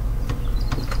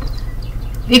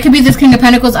 It could be this King of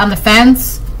Pentacles on the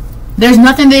fence. There's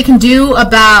nothing they can do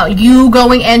about you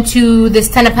going into this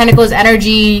Ten of Pentacles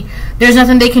energy. There's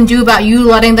nothing they can do about you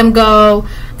letting them go.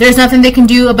 There's nothing they can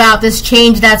do about this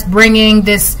change that's bringing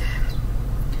this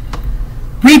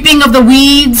reaping of the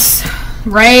weeds,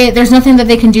 right? There's nothing that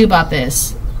they can do about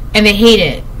this. And they hate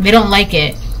it. They don't like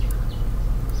it.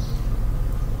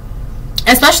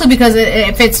 Especially because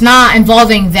if it's not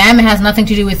involving them, it has nothing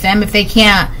to do with them. If they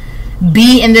can't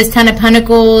be in this Ten of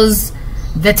Pentacles,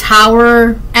 the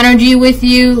Tower energy with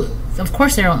you, of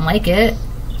course they don't like it.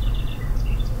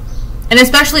 And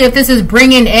especially if this is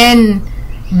bringing in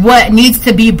what needs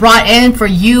to be brought in for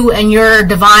you and your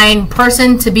divine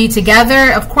person to be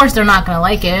together, of course they're not going to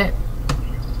like it.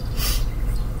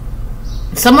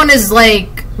 Someone is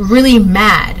like really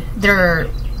mad. They're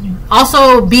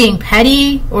also being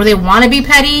petty, or they want to be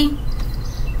petty,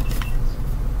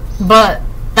 but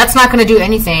that's not going to do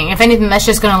anything. If anything, that's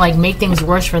just going to like make things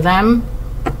worse for them.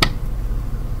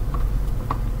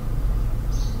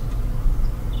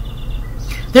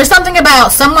 There's something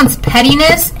about someone's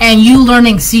pettiness and you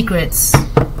learning secrets.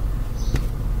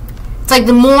 It's like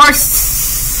the more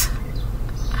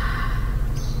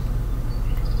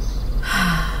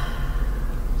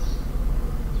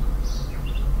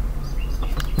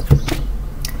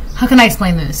how can I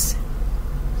explain this?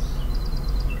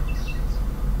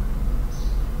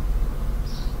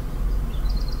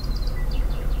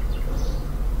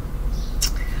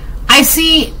 I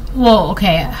see, well,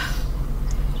 okay.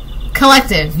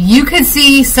 Collective, you could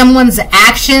see someone's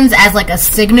actions as like a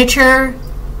signature.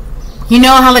 You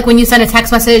know how like when you send a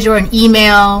text message or an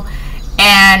email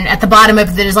and at the bottom of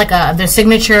it there's like their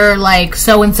signature, like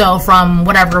so and so from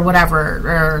whatever,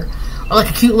 or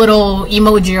like a cute little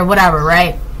emoji or whatever,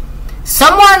 right?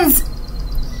 Someone's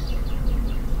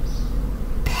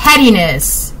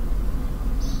pettiness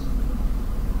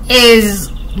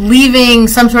is leaving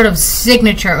some sort of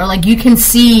signature, or like you can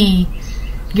see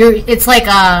it's like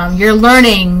you're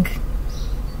learning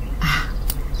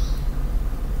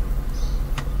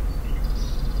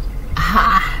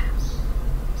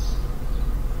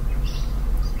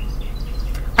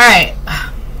alright,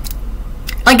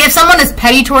 like if someone is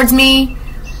petty towards me,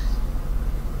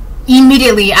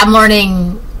 immediately I'm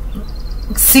learning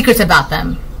secrets about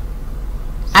them.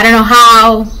 I don't know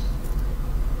how.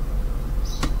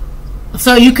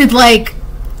 So you could like,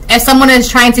 if someone is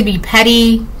trying to be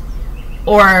petty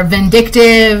or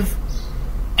vindictive,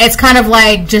 it's kind of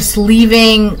like just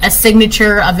leaving a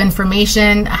signature of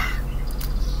information.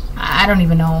 I don't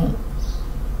even know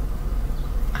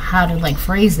how to like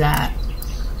phrase that.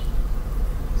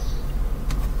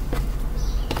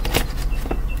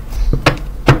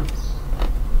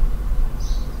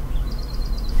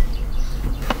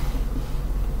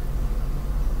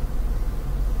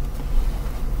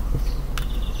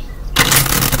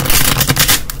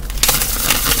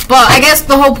 But I guess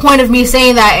the whole point of me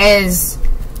saying that is,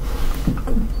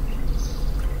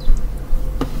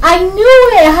 I knew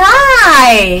it.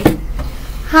 Hi.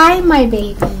 Hi, my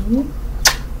baby.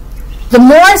 The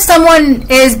more someone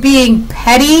is being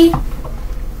petty,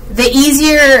 the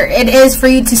easier it is for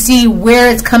you to see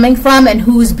where it's coming from and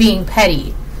who's being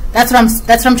petty. That's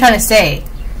what I'm trying to say.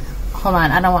 Hold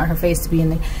on, I don't want her face to be in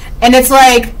there. And it's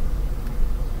like,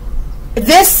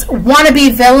 this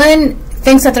wannabe villain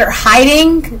thinks that they're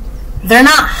hiding. They're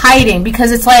not hiding,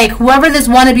 because it's like whoever this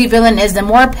wannabe villain is, the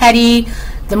more petty,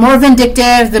 the more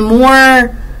vindictive, the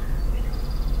more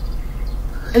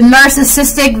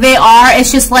narcissistic they are.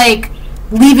 It's just like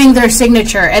leaving their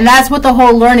signature, and that's what the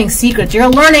whole learning secrets. You're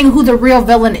learning who the real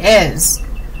villain is,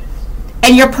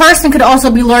 and your person could also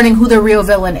be learning who the real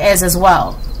villain is as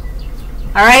well.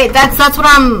 All right, that's what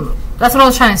I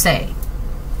was trying to say.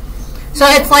 So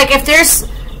it's like if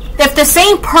the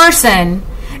same person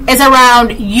is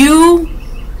around you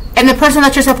and the person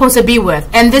that you're supposed to be with,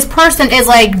 and this person is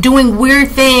like doing weird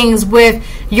things with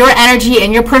your energy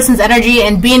and your person's energy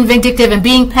and being vindictive and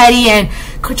being petty and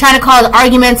trying to cause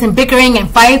arguments and bickering and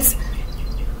fights,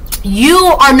 you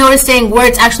are noticing where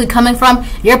it's actually coming from.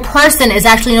 Your person is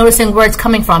actually noticing where it's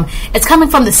coming from. It's coming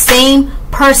from the same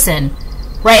person,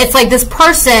 right? It's like this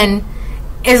person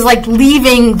is like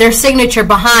leaving their signature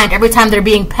behind every time they're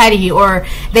being petty, or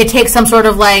they take some sort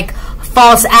of like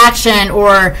false action,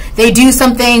 or they do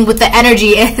something with the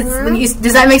energy.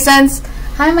 Does that make sense?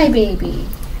 Hi, my baby.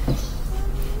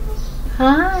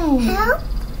 Hi. Help?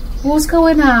 What's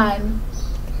going on?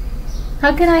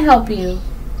 How can I help you?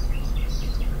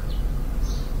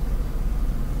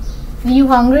 Are you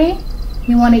hungry?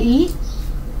 You want to eat?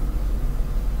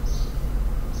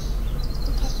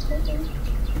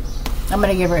 I'm going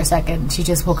to give her a second. She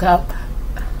just woke up.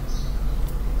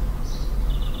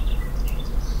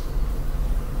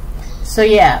 So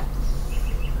yeah.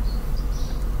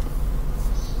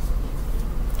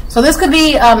 So this could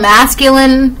be a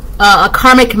masculine, a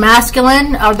karmic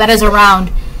masculine that is around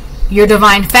your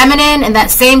divine feminine, and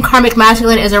that same karmic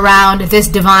masculine is around this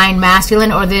divine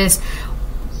masculine, or this.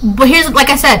 But here's, like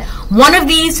I said, one of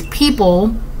these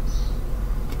people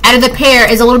out of the pair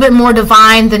is a little bit more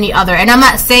divine than the other. And I'm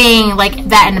not saying like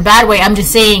that in a bad way. I'm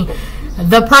just saying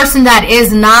the person that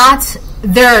is not,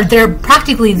 they're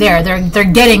practically there.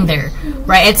 They're getting there,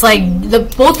 right? It's like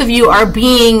both of you are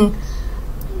being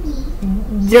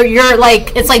you're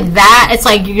like, it's like that. It's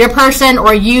like your person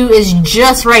or you is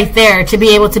just right there to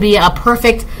be able to be a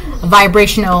perfect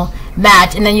vibrational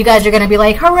match, and then you guys are gonna be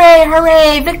like, hooray,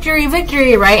 hooray, victory,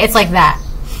 victory, right? It's like that.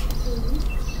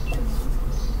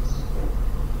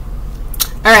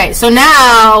 All right, so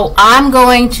now I'm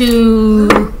going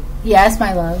to, yes,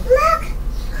 my love. Look.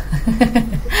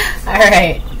 All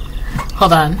right,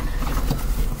 hold on.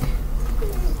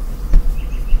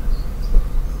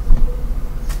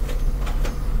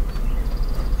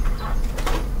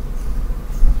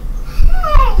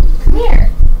 Come here.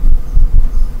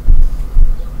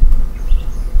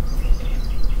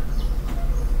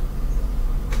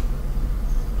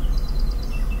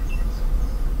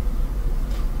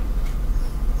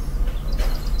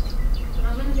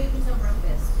 I'm gonna make you some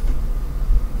breakfast.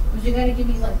 But you gotta give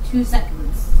me like 2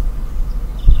 seconds.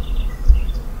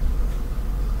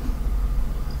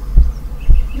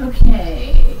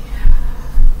 Okay.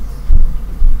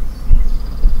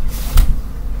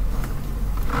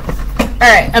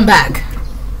 Alright, I'm back.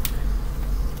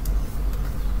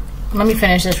 Let me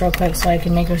finish this real quick so I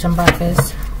can make her some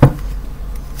breakfast.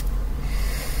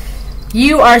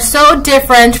 You are so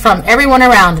different from everyone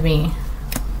around me.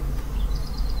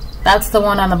 That's the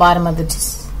one on the bottom of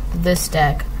this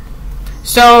deck.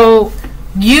 So,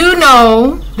 you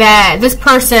know that this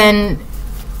person,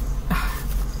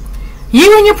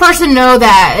 you and your person know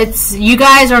that you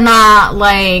guys are not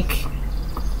like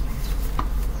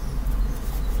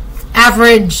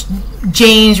average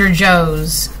Janes or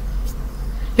Joes.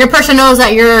 Your person knows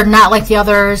that you're not like the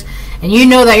others, and you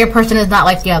know that your person is not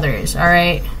like the others,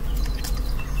 alright?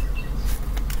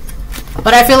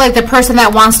 But I feel like the person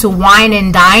that wants to wine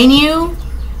and dine you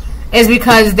is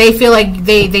because they feel like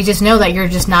they just know that you're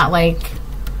just not like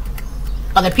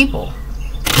other people.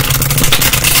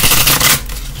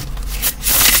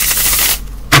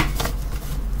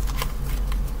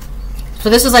 So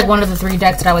this is like one of the 3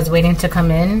 decks that I was waiting to come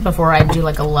in before I do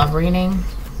like a love reading.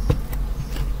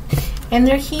 And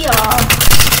they're here. Oh,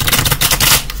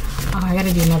 I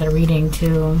gotta do another reading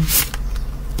too.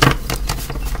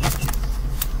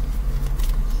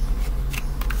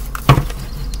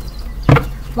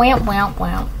 Wow, wow,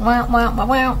 wow, wow, wow, wow,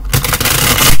 wow.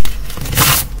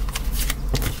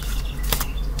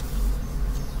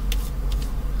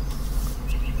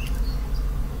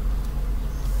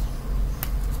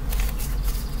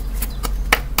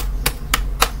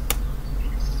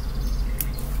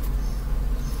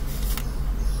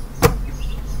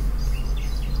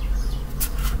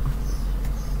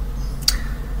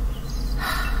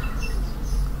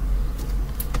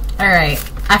 All right,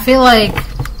 I feel like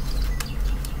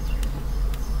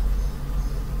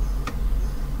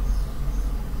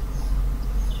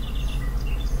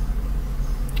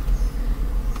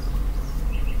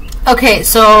okay,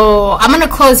 so I'm gonna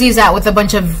close these out with a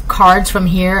bunch of cards from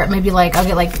here. Maybe like I'll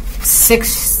get like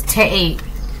 6 to 8.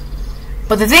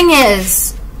 But the thing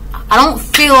is, I don't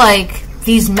feel like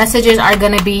these messages are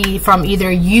gonna be from either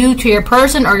you to your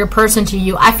person or your person to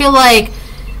you. I feel like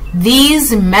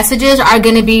these messages are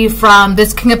going to be from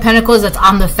this King of Pentacles that's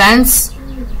on the fence,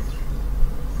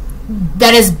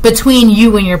 that is between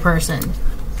you and your person.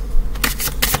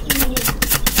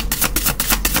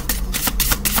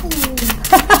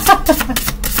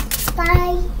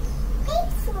 Bye.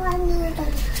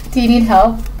 Do you need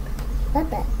help?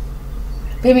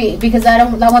 Baby, because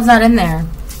that one's not in there.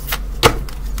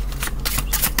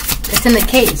 It's in the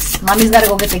case. Mommy's got to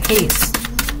go get the case.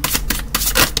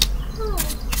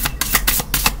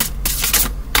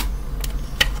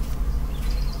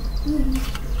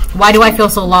 Why do I feel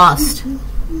so lost?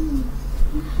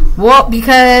 Well,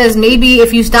 because maybe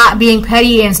if you stop being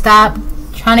petty and stop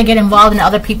trying to get involved in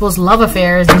other people's love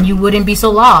affairs, then you wouldn't be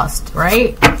so lost,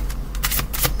 right?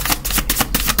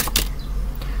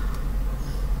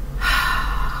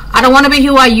 I don't want to be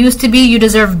who I used to be. You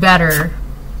deserve better.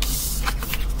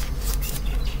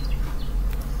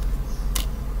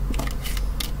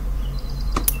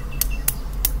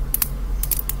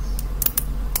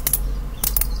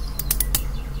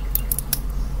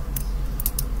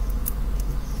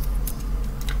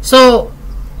 So,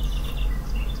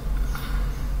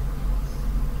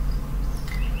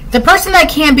 the person that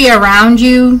can't be around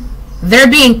you, they're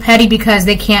being petty because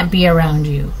they can't be around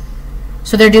you.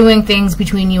 So they're doing things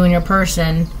between you and your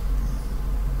person.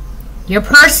 Your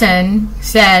person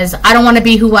says, I don't want to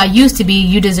be who I used to be,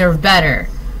 you deserve better.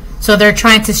 So they're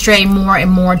trying to stray more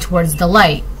and more towards the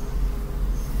light.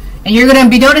 And you're going to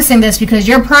be noticing this because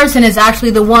your person is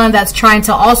actually the one that's trying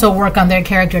to also work on their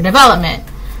character development,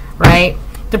 right?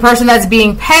 The person that's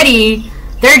being petty,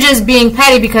 they're just being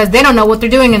petty because they don't know what they're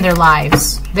doing in their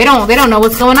lives. They don't know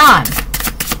what's going on.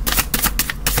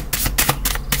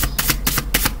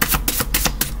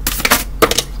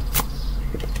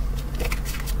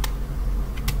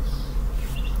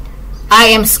 I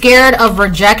am scared of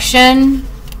rejection.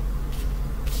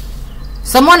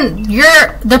 Someone,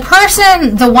 the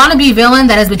person, the wannabe villain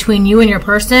that is between you and your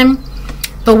person,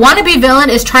 the wannabe villain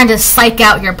is trying to psych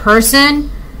out your person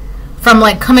from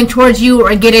like coming towards you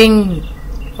or getting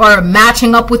or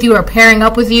matching up with you or pairing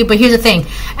up with you. But here's the thing,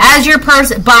 as your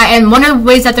person, and one of the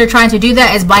ways that they're trying to do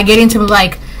that is by getting to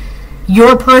like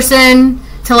your person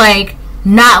to like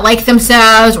not like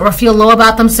themselves or feel low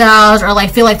about themselves or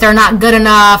like feel like they're not good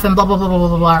enough and blah blah blah blah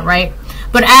blah blah, right?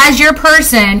 But as your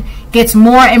person gets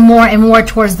more and more and more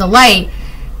towards the light,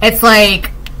 it's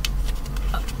like,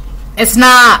 it's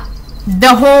not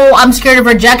the whole I'm scared of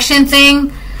rejection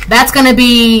thing. That's going to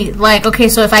be like, okay,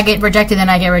 so if I get rejected, then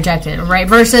I get rejected, right?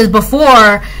 Versus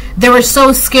before, they were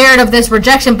so scared of this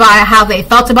rejection by how they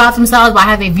felt about themselves, by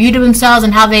how they viewed themselves,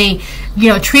 and how they, you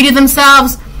know, treated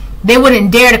themselves, they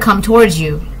wouldn't dare to come towards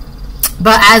you.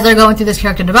 But as they're going through this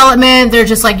character development, they're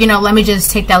just like, you know, let me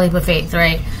just take that leap of faith,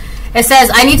 right? It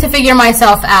says, I need to figure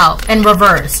myself out in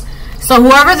reverse. So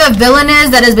whoever the villain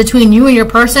is that is between you and your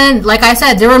person, like I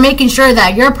said, they were making sure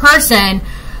that your person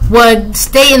would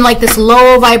stay in like this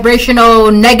low vibrational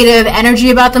negative energy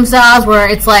about themselves, where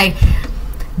it's like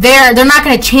they're not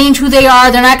going to change who they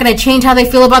are, they're not going to change how they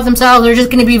feel about themselves, they're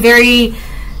just going to be very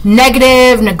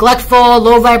negative, neglectful,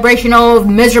 low vibrational,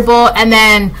 miserable, and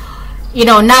then, you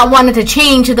know, not wanting to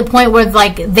change to the point where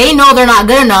like they know they're not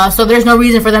good enough, so there's no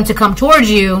reason for them to come towards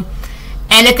you.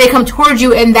 And if they come towards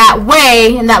you in that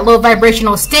way, in that low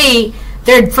vibrational state,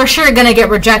 they're for sure going to get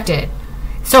rejected.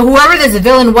 So whoever this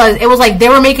villain was, it was like they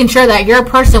were making sure that your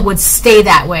person would stay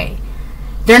that way.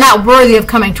 They're not worthy of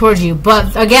coming towards you.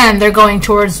 But again, they're going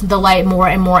towards the light more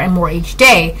and more and more each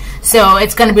day. So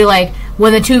it's going to be like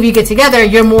when the two of you get together,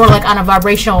 you're more like on a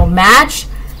vibrational match.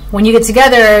 When you get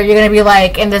together, you're going to be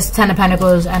like in this Ten of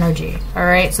Pentacles energy. All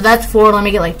right. So that's 4. Let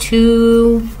me get like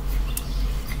 2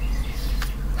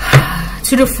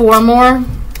 to 4 more.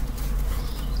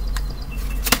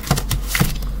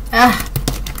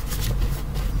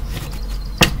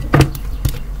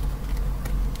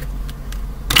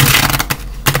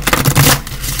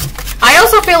 I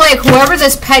also feel like whoever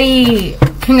this petty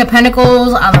King of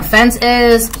Pentacles on the fence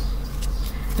is,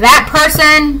 that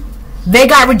person, they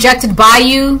got rejected by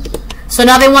you. So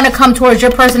now they want to come towards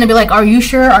your person and be like, are you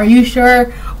sure? Are you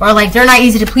sure? Or like they're not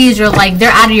easy to please, or like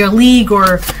they're out of your league,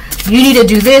 or you need to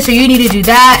do this or you need to do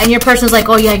that, and your person's like,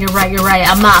 oh yeah, you're right,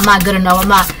 I'm not good enough, I'm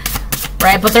not,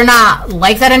 right? But they're not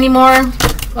like that anymore.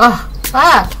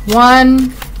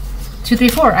 1 2 3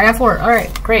 4. I got 4. All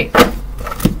right, great.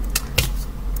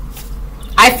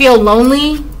 I feel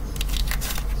lonely.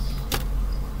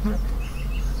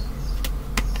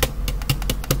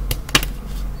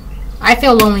 I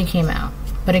feel lonely came out,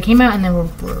 but it came out in the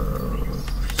reverse.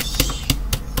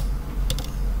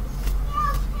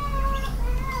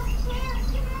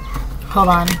 Hold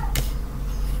on.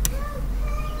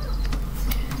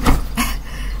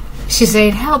 She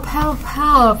said, help, help,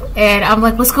 help. And I'm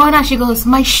like, what's going on? She goes,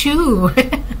 my shoe.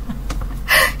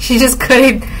 She just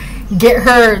couldn't get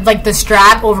her, like, the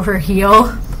strap over her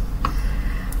heel.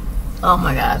 Oh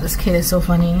my god, this kid is so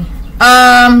funny.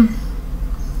 I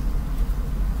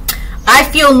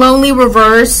feel lonely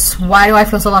reverse. Why do I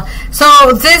feel so lonely?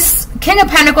 So this King of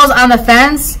Pentacles on the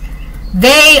fence,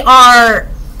 they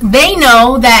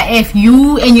know that if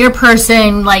you and your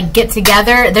person like get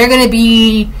together, they're gonna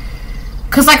be,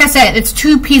 because like I said, it's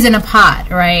 2 peas in a pot,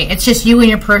 right? It's just you and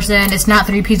your person. It's not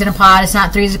 3 peas in a pot. It's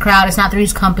not 3's a crowd. It's not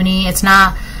 3's company. It's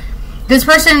not this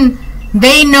person.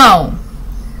 They know,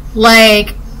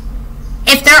 like,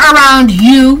 if they're around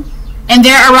you and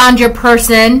they're around your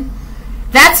person,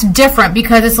 that's different,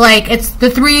 because it's like it's the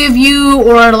 3 of you,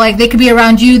 or like they could be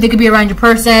around you, they could be around your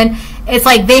person. It's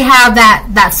like they have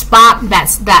that spot,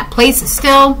 that place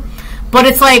still. But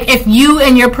it's like if you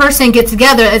and your person get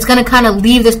together, it's going to kind of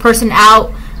leave this person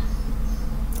out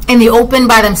in the open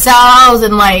by themselves,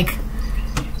 and like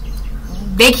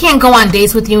they can't go on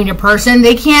dates with you and your person.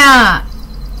 They can't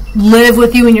live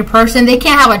with you and your person. They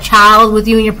can't have a child with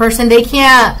you and your person. They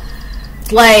can't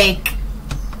like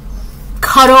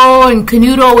cuddle and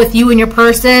canoodle with you and your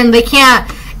person. They can't.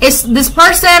 It's this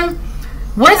person.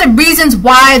 One of the reasons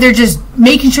why they're just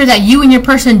making sure that you and your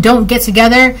person don't get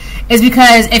together is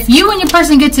because if you and your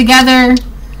person get together,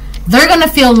 they're going to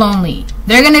feel lonely.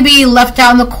 They're going to be left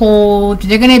out in the cold.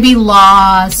 They're going to be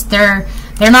lost. They're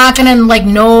not going to like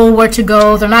know where to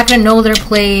go. They're not going to know their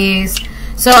place.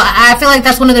 So I feel like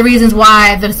that's one of the reasons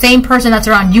why the same person that's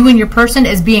around you and your person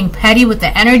is being petty with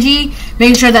the energy,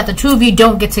 making sure that the 2 of you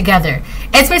don't get together.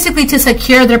 It's basically to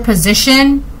secure their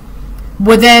position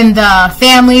within the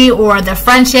family or the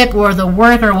friendship or the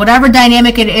work or whatever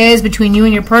dynamic it is between you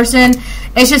and your person.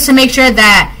 It's just to make sure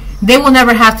that they will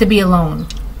never have to be alone.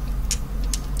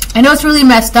 I know it's really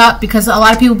messed up because a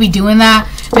lot of people be doing that,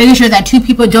 making sure that two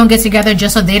people don't get together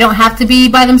just so they don't have to be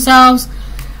by themselves,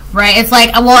 right? It's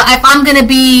like, well, if I'm going to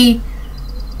be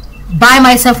by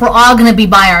myself, we're all going to be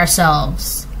by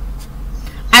ourselves.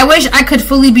 I wish I could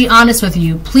fully be honest with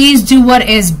you. Please do what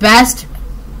is best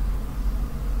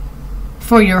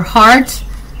for your heart.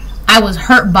 I was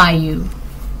hurt by you.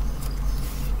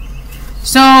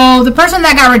 So the person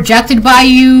that got rejected by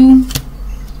you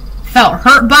felt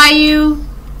hurt by you.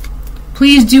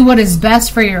 Please do what is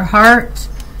best for your heart.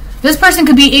 This person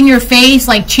could be in your face,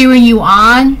 like cheering you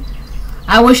on.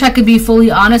 I wish I could be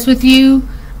fully honest with you.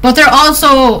 But they're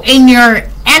also in your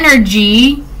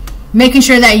energy, making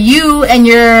sure that you and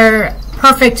your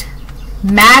perfect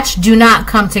match do not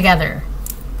come together.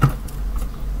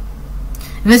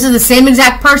 And this is the same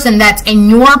exact person that's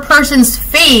in your person's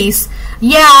face.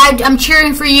 Yeah, I'm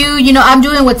cheering for you. You know, I'm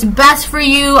doing what's best for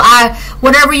you.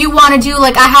 Whatever you want to do,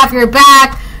 like, I have your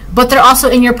back. But they're also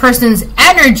in your person's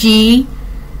energy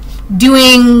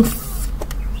doing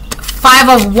Five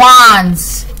of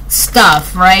Wands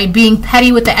stuff, right? Being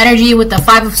petty with the energy with the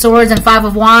Five of Swords and Five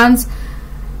of Wands.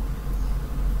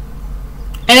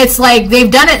 And it's like they've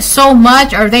done it so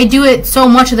much, or they do it so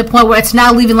much to the point where it's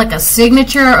now leaving like a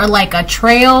signature or like a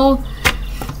trail.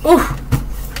 Ooh.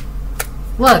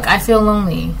 Look, I feel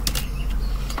lonely.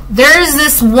 There's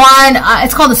this one,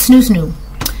 it's called a snoo snoo.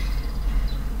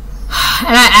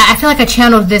 And I feel like I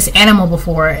channeled this animal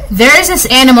before. There is this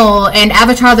animal in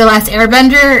Avatar: The Last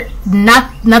Airbender,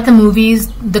 not the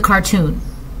movies, the cartoon.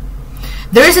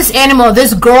 There is this animal,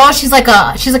 this girl, she's like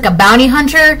a bounty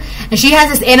hunter, and she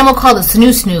has this animal called a snoo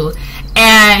snoo,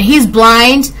 and he's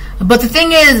blind. But the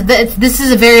thing is that this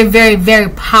is a very, very, very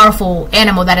powerful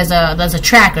animal that is a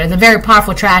tracker. It's a very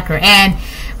powerful tracker, and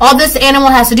all this animal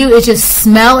has to do is just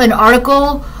smell an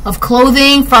article of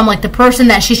clothing from like the person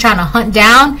that she's trying to hunt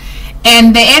down.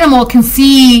 And the animal can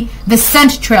see the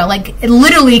scent trail, like it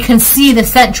literally can see the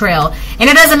scent trail. And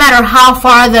it doesn't matter how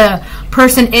far the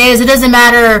person is, it doesn't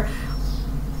matter,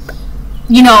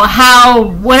 you know, how,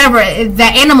 whatever,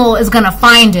 that animal is going to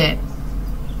find it.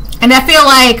 And I feel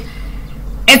like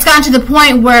it's gotten to the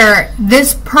point where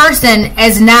this person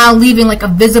is now leaving like a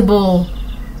visible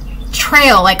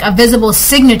trail, like a visible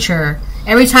signature.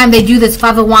 Every time they do this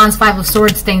Five of Wands, Five of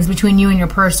Swords things between you and your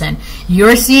person,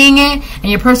 you're seeing it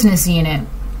and your person is seeing it.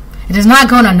 It is not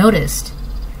going unnoticed.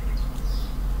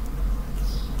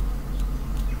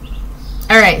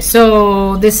 Alright,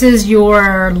 so this is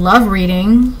your love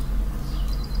reading.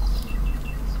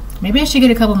 Maybe I should get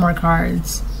a couple more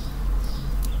cards.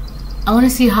 I want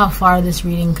to see how far this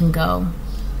reading can go.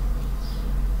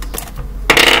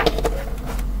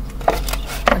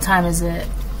 What time is it?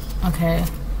 Okay.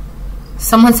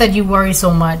 Someone said you worry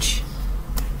so much.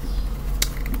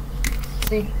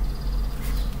 See?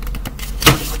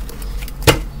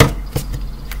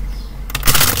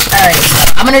 Alright, so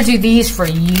I'm going to do these for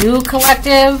you,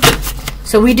 collective.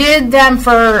 So we did them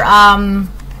for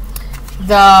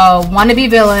the wannabe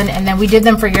villain, and then we did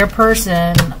them for your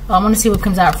person. I want to see what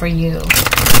comes out for you.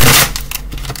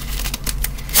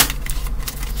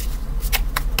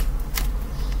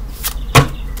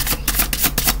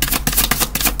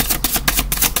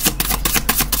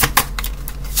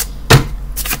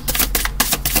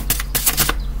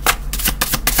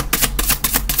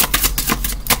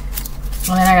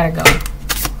 Well, then I gotta go.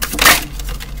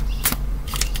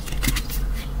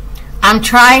 I'm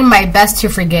trying my best to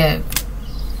forgive.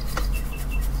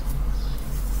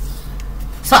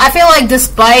 So I feel like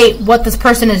despite what this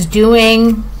person is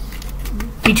doing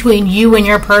between you and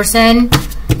your person,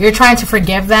 you're trying to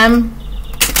forgive them.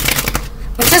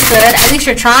 Which is good. At least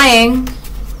you're trying.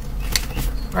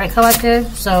 Right, collective?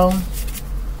 So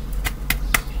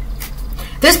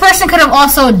this person could have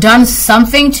also done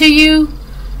something to you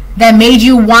that made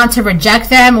you want to reject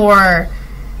them, or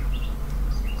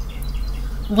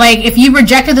like if you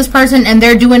rejected this person and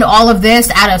they're doing all of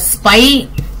this out of spite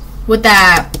with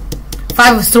that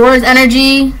Five of Swords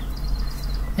energy,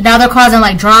 and now they're causing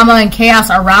like drama and chaos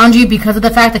around you because of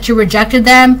the fact that you rejected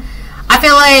them. I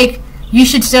feel like you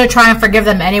should still try and forgive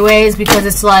them anyways, because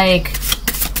it's like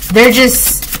they're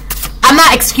just, I'm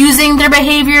not excusing their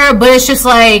behavior, but it's just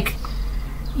like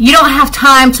you don't have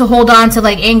time to hold on to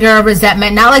like anger or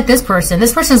resentment. Not like this person.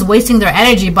 This person's wasting their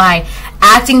energy by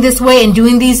acting this way and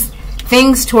doing these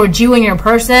things towards you and your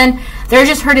person. They're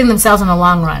just hurting themselves in the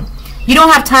long run. You don't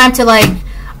have time to like,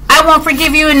 I won't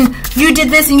forgive you and you did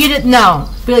this and you did, no.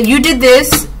 Be like, you did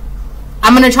this,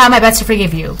 I'm going to try my best to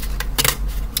forgive you.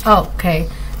 Oh, okay.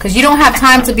 Because you don't have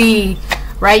time to be,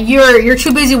 right? You're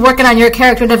too busy working on your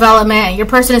character development, and your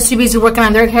person is too busy working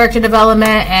on their character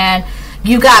development, and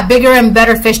you got bigger and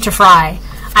better fish to fry.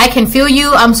 I can feel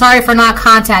you. I'm sorry for not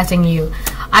contacting you.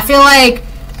 I feel like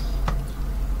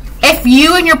if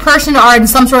you and your person are in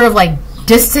some sort of like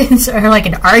distance or like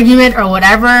an argument or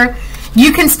whatever,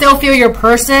 you can still feel your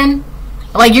person.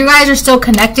 Like, you guys are still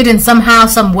connected in somehow,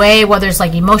 some way, whether it's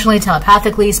like emotionally,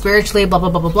 telepathically, spiritually, blah, blah,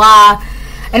 blah, blah, blah.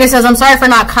 And it says, I'm sorry for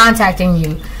not contacting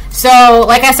you. So,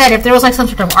 like I said, if there was like some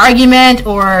sort of argument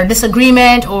or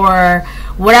disagreement or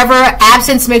whatever,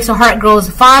 absence makes a heart grows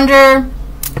fonder.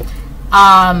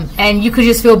 And you could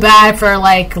just feel bad for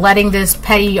like letting this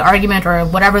petty argument or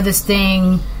whatever this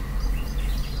thing,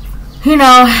 you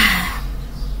know,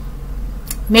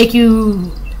 make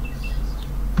you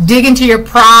dig into your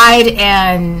pride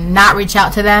and not reach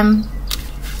out to them.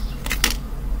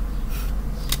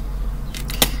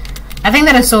 I think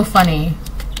that is so funny.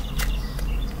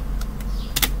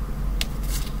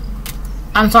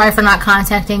 I'm sorry for not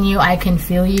contacting you. I can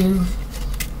feel you.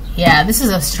 Yeah, this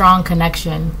is a strong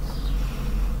connection.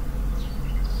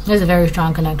 This is a very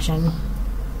strong connection.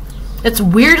 It's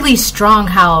weirdly strong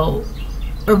how,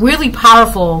 or weirdly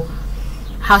powerful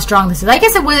how strong this is. I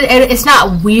guess it's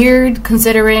not weird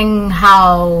considering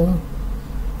how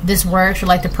this works or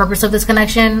like the purpose of this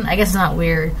connection. I guess it's not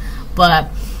weird, but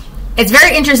it's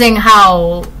very interesting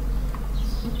how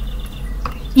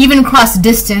even across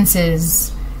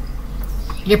distances,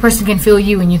 your person can feel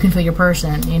you and you can feel your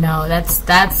person. You know, that's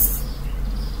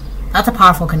a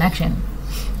powerful connection.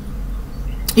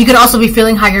 You could also be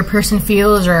feeling how your person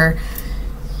feels or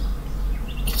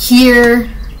hear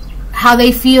how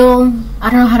they feel. I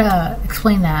don't know how to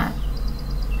explain that.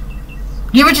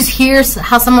 You ever just hear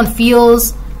how someone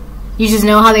feels? You just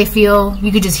know how they feel.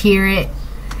 You could just hear it.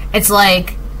 It's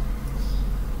like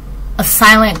a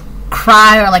silent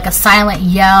cry or like a silent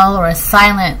yell or a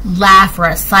silent laugh or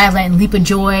a silent leap of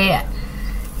joy.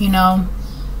 You know,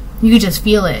 you could just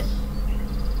feel it.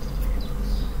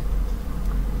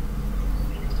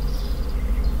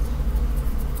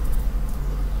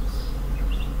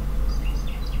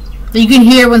 You can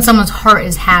hear when someone's heart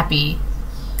is happy.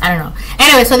 I don't know.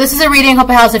 Anyway, so this is a reading. Hope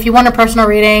it helps. If you want a personal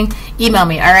reading, email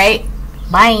me. All right?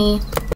 Bye.